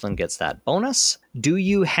and Ashlyn gets that bonus. Do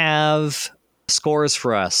you have scores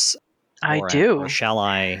for us, Laura? I do. Or shall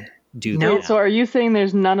I do No. that? So are you saying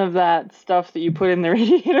there's none of that stuff that you put in the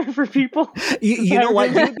radiator for people? You know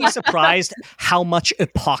what? You would be surprised how much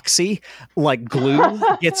epoxy, like glue,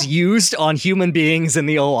 gets used on human beings in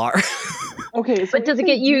the OR. Okay, so but does it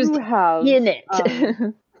get used in it?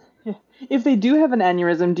 If they do have an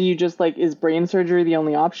aneurysm, do you just is brain surgery the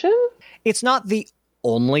only option? It's not the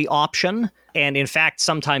only option. And in fact,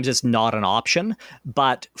 sometimes it's not an option.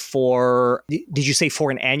 But did you say for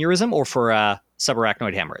an aneurysm or for a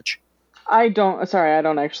subarachnoid hemorrhage? I don't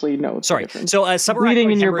actually know. Sorry. So a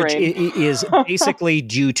subarachnoid hemorrhage is basically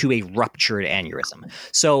due to a ruptured aneurysm.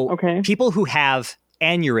 So people who have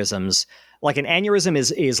aneurysms, like an aneurysm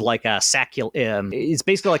is like a it's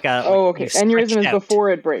basically like a... Oh, okay. Aneurysm is before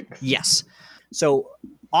it breaks. Yes. So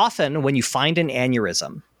often when you find an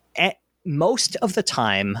aneurysm, most of the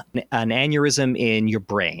time, an aneurysm in your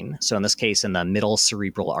brain, so in this case in the middle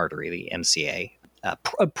cerebral artery, the MCA,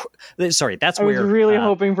 sorry, that's where... I was really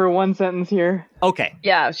hoping for one sentence here. Okay.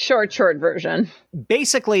 Yeah, short version.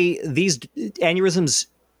 Basically, these aneurysms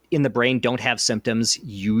in the brain don't have symptoms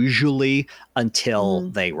usually until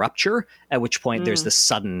they rupture, at which point there's this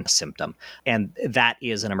sudden symptom. And that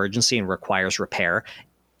is an emergency and requires repair.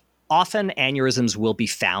 Often aneurysms will be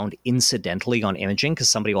found incidentally on imaging because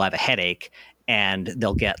somebody will have a headache and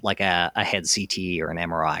they'll get like a head CT or an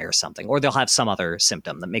MRI or something, or they'll have some other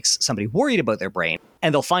symptom that makes somebody worried about their brain,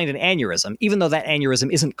 and they'll find an aneurysm. Even though that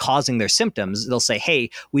aneurysm isn't causing their symptoms, they'll say, hey,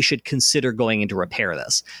 we should consider going in to repair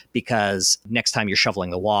this because next time you're shoveling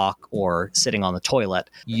the walk or sitting on the toilet,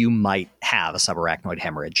 you might have a subarachnoid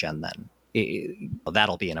hemorrhage, and then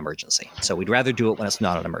that'll be an emergency. So we'd rather do it when it's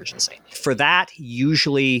not an emergency. For that,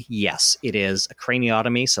 usually, yes, it is a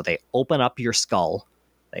craniotomy. So they open up your skull,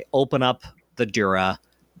 they open up the dura,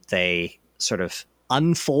 they sort of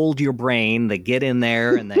unfold your brain, they get in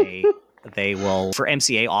there and they will, for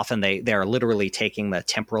MCA, often they're literally taking the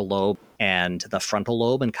temporal lobe and the frontal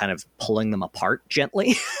lobe and kind of pulling them apart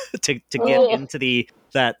gently to get into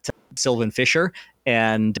that Sylvan fissure,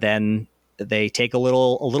 and then they take a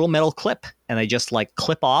little metal clip and they just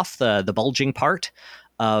clip off the bulging part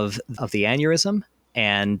of the aneurysm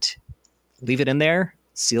and leave it in there,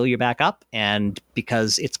 seal you back up. And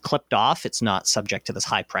because it's clipped off, it's not subject to this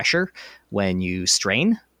high pressure when you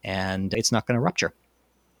strain, and it's not going to rupture.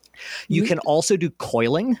 You can also do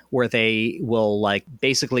coiling, where they will like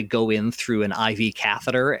basically go in through an IV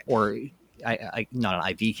catheter, or not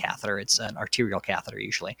an IV catheter, it's an arterial catheter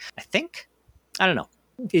usually. I think. I don't know.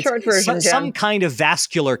 It's, Short version, some kind of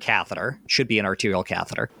vascular catheter, should be an arterial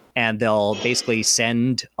catheter, and they'll basically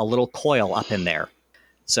send a little coil up in there.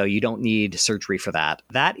 So you don't need surgery for that.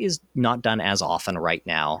 That is not done as often right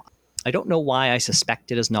now. I don't know why. I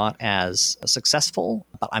suspect it is not as successful,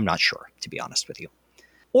 but I'm not sure, to be honest with you.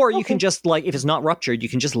 Or you can just, like, if it's not ruptured, you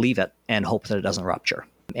can just leave it and hope that it doesn't rupture.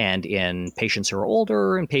 And in patients who are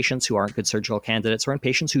older, in patients who aren't good surgical candidates, or in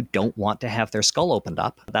patients who don't want to have their skull opened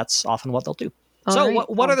up, that's often what they'll do.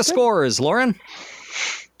 What are the scores, Lauren?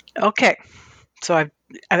 Okay. So I've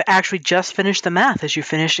actually just finished the math as you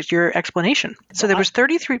finished your explanation. So there was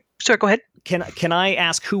 33. Sorry, go ahead. Can I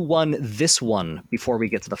ask who won this one before we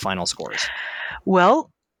get to the final scores? Well,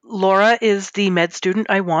 Laura is the med student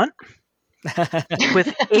I want.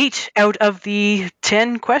 With 8 out of the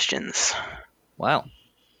 10 questions. Wow.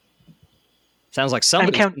 Sounds like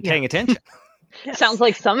somebody's been paying attention. Yes. Sounds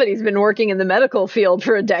like somebody's been working in the medical field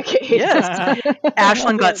for a decade. Yes.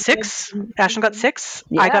 Ashlyn got 6.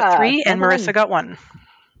 Yeah, I got 3, and Marissa got 1.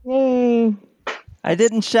 Yay. I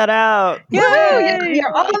didn't shut out. Yay!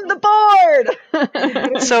 You're on the board.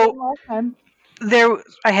 So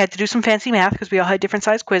I had to do some fancy math because we all had different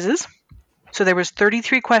size quizzes. So there was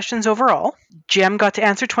 33 questions overall. Jem got to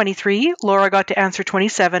answer 23, Laura got to answer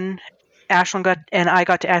 27, Ashlyn and I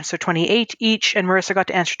got to answer 28 each, and Marissa got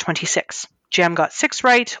to answer 26. Jem got 6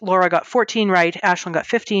 right, Laura got 14 right, Ashlyn got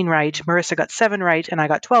 15 right, Marissa got 7 right, and I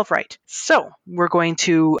got 12 right. So we're going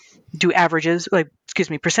to do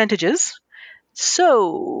percentages.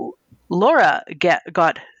 So Laura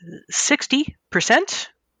got 60%,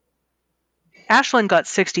 Ashlyn got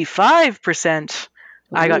 65%,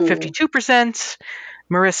 I got 52%,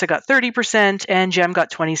 Marissa got 30%, and Jem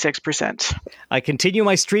got 26%. I continue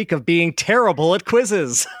my streak of being terrible at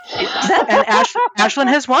quizzes. And Ashlyn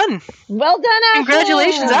has won. Well done, Ashlyn!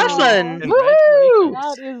 Congratulations, Ashlyn! Woohoo!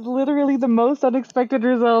 That is literally the most unexpected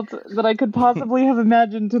result that I could possibly have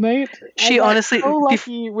imagined tonight. She honestly... so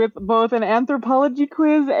lucky with both an anthropology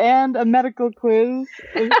quiz and a medical quiz.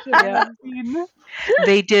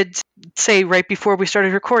 They did say right before we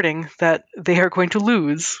started recording that they are going to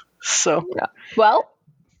lose. So, yeah. Well,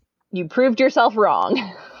 you proved yourself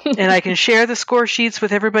wrong. And I can share the score sheets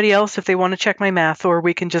with everybody else if they want to check my math, or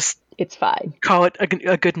we can just it's fine. Call it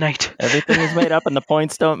a good night. Everything is made up and the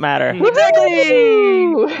points don't matter. Exactly!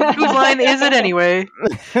 Whose line is it anyway?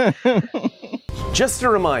 Just a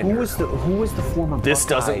reminder. Who was the former This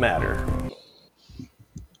Buckeye? doesn't matter.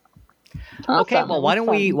 Awesome. Okay, well, why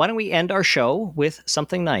don't we end our show with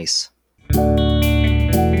something nice?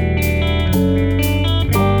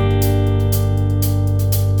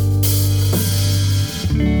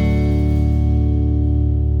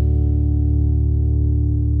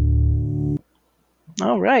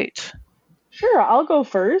 All right. Sure, I'll go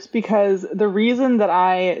first because the reason that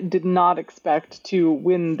I did not expect to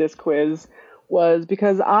win this quiz was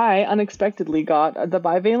because I unexpectedly got the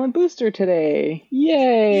bivalent booster today.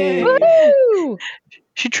 Yay! Woo!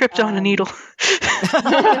 She tripped on a needle.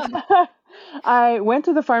 I went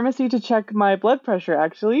to the pharmacy to check my blood pressure,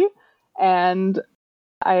 actually, and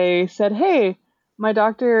I said, hey, my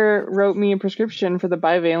doctor wrote me a prescription for the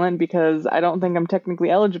bivalent because I don't think I'm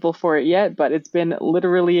technically eligible for it yet, but it's been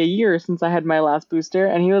literally a year since I had my last booster.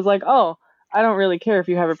 And he was like, oh, I don't really care if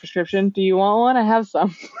you have a prescription. Do you want one? I have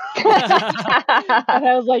some. And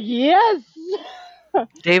I was like, yes!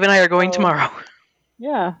 Dave and I are going tomorrow.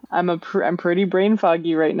 Yeah, I'm pretty brain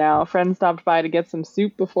foggy right now. A friend stopped by to get some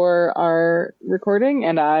soup before our recording,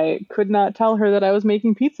 and I could not tell her that I was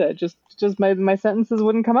making pizza. Just my sentences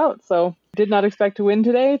wouldn't come out. So did not expect to win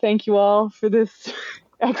today. Thank you all for this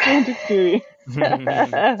excellent experience.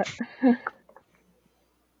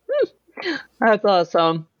 That's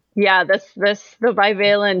awesome. Yeah, the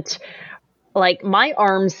bivalent, like my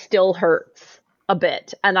arm still hurts a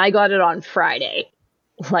bit, and I got it on Friday.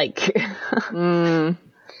 So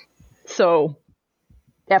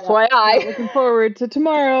FYI. Looking forward to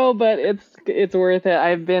tomorrow, but it's worth it.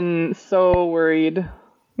 I've been so worried.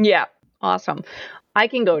 Yeah, awesome. I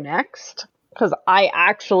can go next because I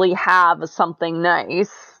actually have something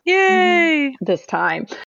nice. Yay! This time.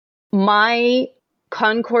 My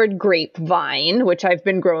Concord grapevine, which I've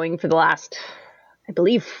been growing for the last, I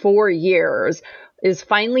believe, 4 years, is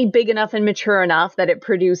finally big enough and mature enough that it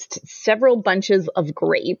produced several bunches of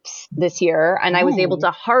grapes this year, and I was able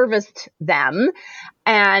to harvest them,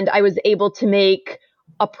 and I was able to make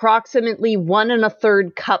approximately 1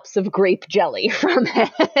 1/3 cups of grape jelly from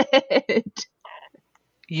it.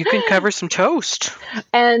 You can cover some toast.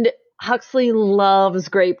 And Huxley loves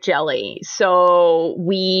grape jelly. So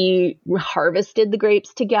we harvested the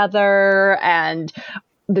grapes together, and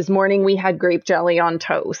this morning we had grape jelly on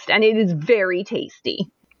toast, and it is very tasty.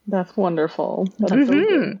 That's wonderful. That is so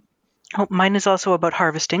good. Oh, mine is also about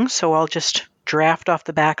harvesting, so I'll just draft off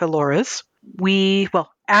the back of Laura's.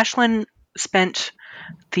 Ashlyn spent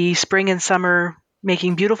the spring and summer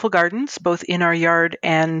making beautiful gardens, both in our yard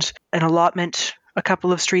and an allotment a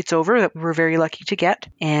couple of streets over that we were very lucky to get.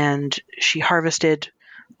 And she harvested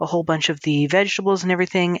a whole bunch of the vegetables and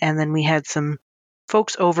everything. And then we had some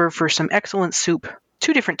folks over for some excellent soup,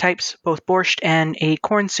 2 different types, both borscht and a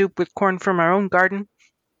corn soup with corn from our own garden.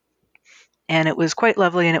 And it was quite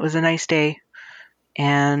lovely, and it was a nice day.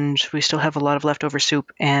 And we still have a lot of leftover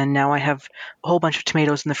soup. And now I have a whole bunch of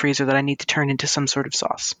tomatoes in the freezer that I need to turn into some sort of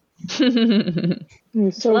sauce. It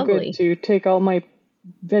was so Lovely. good to take all my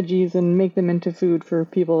veggies and make them into food for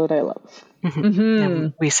people that I love.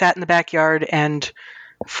 And we sat in the backyard and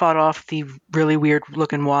fought off the really weird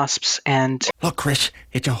looking wasps. And Look, Chris,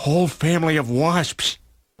 it's a whole family of wasps.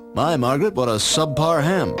 My, Margaret, what a subpar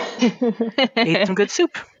ham. ate some good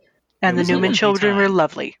soup. And the was a Newman lovely children were time.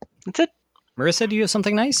 lovely. That's it. Marissa, do you have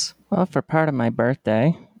something nice? Well, for part of my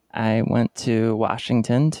birthday, I went to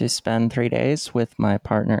Washington to spend 3 days with my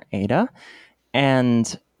partner, Ada.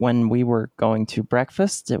 And when we were going to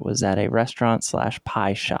breakfast, it was at a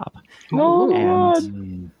restaurant/pie shop. Oh, And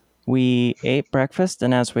God. we ate breakfast,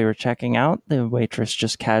 and as we were checking out, the waitress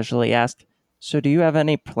just casually asked, "So do you have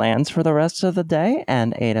any plans for the rest of the day?"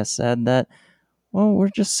 And Ada said that, "Well, we're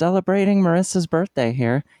just celebrating Marissa's birthday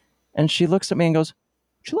here." And she looks at me and goes,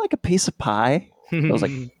 "Would you like a piece of pie?" I was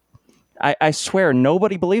like, I swear,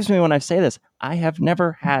 nobody believes me when I say this. I have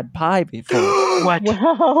never had pie before. What?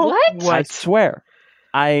 Wow. I swear.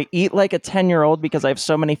 I eat like a 10-year-old because I have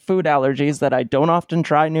so many food allergies that I don't often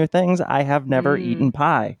try new things. I have never eaten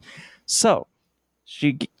pie. So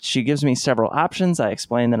she gives me several options. I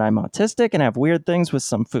explain that I'm autistic and have weird things with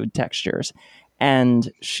some food textures.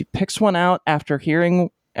 And she picks one out after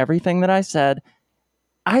hearing everything that I said.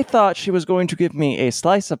 I thought she was going to give me a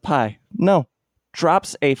slice of pie. No.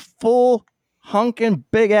 Drops a full hunkin'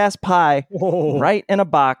 big-ass pie right in a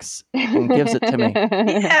box and gives it to me.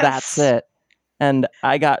 Yes. That's it. And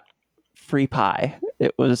I got free pie.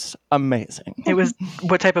 It was amazing. It was,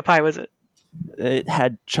 what type of pie was it? It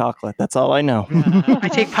had chocolate. That's all I know. I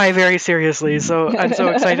take pie very seriously, so I'm so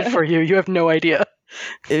excited for you. You have no idea.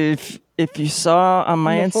 If you saw on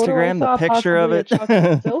my In the photo I Instagram the saw, picture of possibly a it.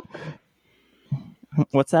 chocolate silk?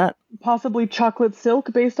 What's that? Possibly chocolate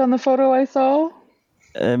silk based on the photo I saw.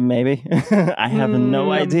 Maybe. I have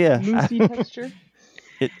no idea. Moussey texture.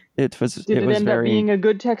 It was Did it was end very up being a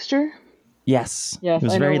good texture? yes. Yes, It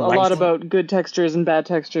was I know very a light. lot about good textures and bad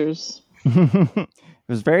textures. It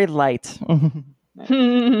was very light.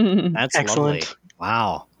 That's Excellent. lovely.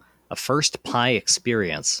 Wow. A first pie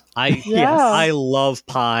experience. I Yeah. love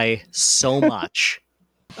pie so much.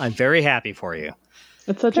 I'm very happy for you.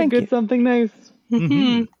 It's such Thank a good you. something nice.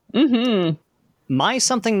 My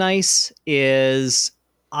something nice is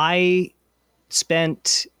I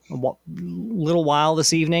spent a little while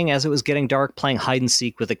this evening as it was getting dark playing hide and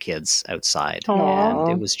seek with the kids outside. Aw.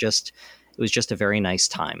 And it was just a very nice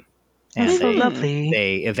time. And That's so they, lovely.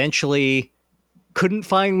 they eventually couldn't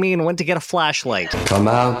find me and went to get a flashlight. Come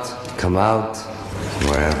out,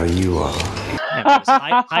 wherever you are. And I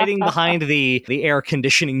was hiding behind the air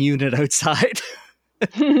conditioning unit outside.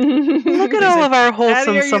 Look at all of our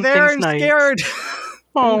wholesome Daddy, are you there? somethings I'm nice. scared.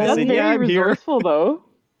 Oh, I that's said, very "Yeah, I'm here." resourceful, though.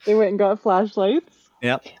 They went and got flashlights.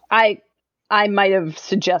 Yep. I might have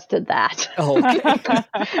suggested that Oh, okay.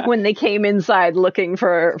 when they came inside looking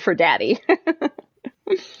for Daddy.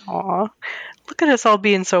 Aw. Look at us all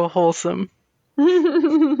being so wholesome.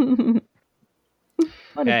 What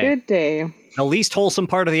Okay. a good day. The least wholesome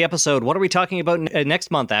part of the episode. What are we talking about next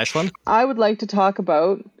month, Ashlyn? I would like to talk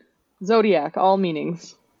about Zodiac, all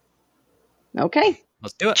meanings. Okay.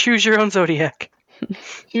 Let's do it. Choose your own zodiac.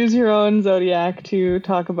 Choose your own Zodiac to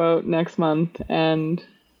talk about next month, and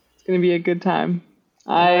it's going to be a good time.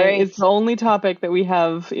 right. It's the only topic that we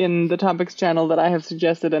have in the topics channel that I have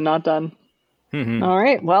suggested and not done. All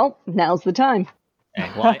right. Well, now's the time. Okay,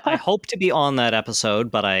 well, I hope to be on that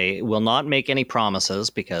episode, but I will not make any promises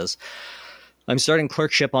because I'm starting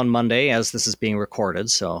clerkship on Monday as this is being recorded,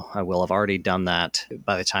 so I will have already done that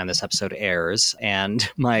by the time this episode airs. And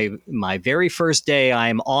my very first day,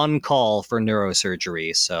 I'm on call for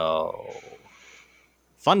neurosurgery, so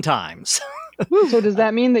fun times. So does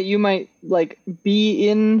that mean that you might be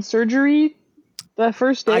in surgery The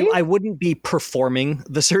first day? I wouldn't be performing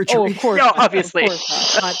the surgery. Oh, of course. No, not, obviously. Of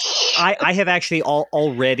course not. But I have actually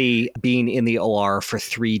already been in the OR for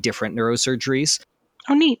 3 different neurosurgeries.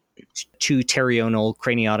 Oh, neat. 2 pterional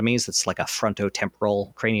craniotomies. That's like a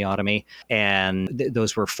frontotemporal craniotomy. And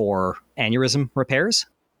those were for aneurysm repairs.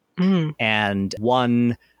 Mm. And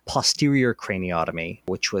 1 posterior craniotomy,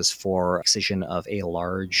 which was for excision of a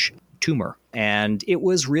large tumor. And it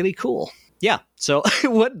was really cool. Yeah. So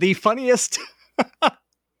what the funniest...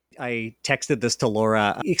 I texted this to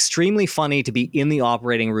Laura. Extremely funny to be in the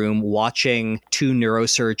operating room watching 2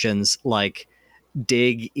 neurosurgeons like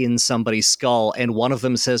dig in somebody's skull, and one of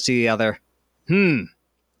them says to the other, that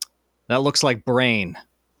looks like brain.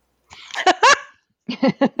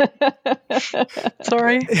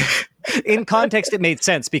 Sorry. In context, it made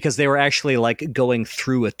sense because they were actually like going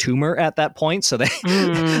through a tumor at that point. So they,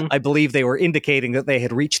 I believe they were indicating that they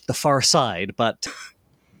had reached the far side, but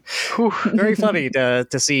very funny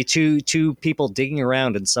to see two people digging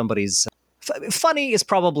around in somebody's. Funny is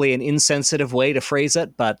probably an insensitive way to phrase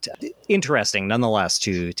it, but interesting nonetheless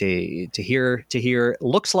to hear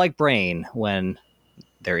looks like brain when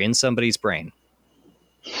they're in somebody's brain.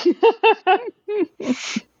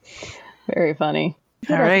 Very funny.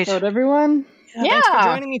 Good All right. episode, everyone. Yeah. Thanks for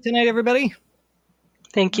joining me tonight, everybody.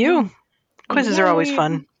 Thank you. Quizzes are always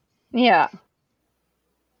fun. Yeah.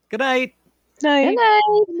 Good night. Night. Good night.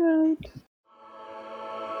 Good night.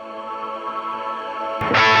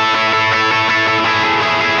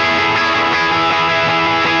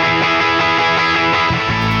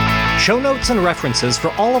 Show notes and references for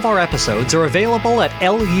all of our episodes are available at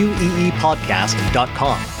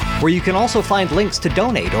lueepodcast.com, where you can also find links to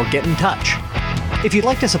donate or get in touch. If you'd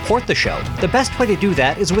like to support the show, the best way to do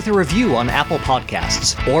that is with a review on Apple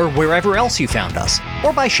Podcasts, or wherever else you found us,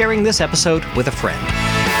 or by sharing this episode with a friend.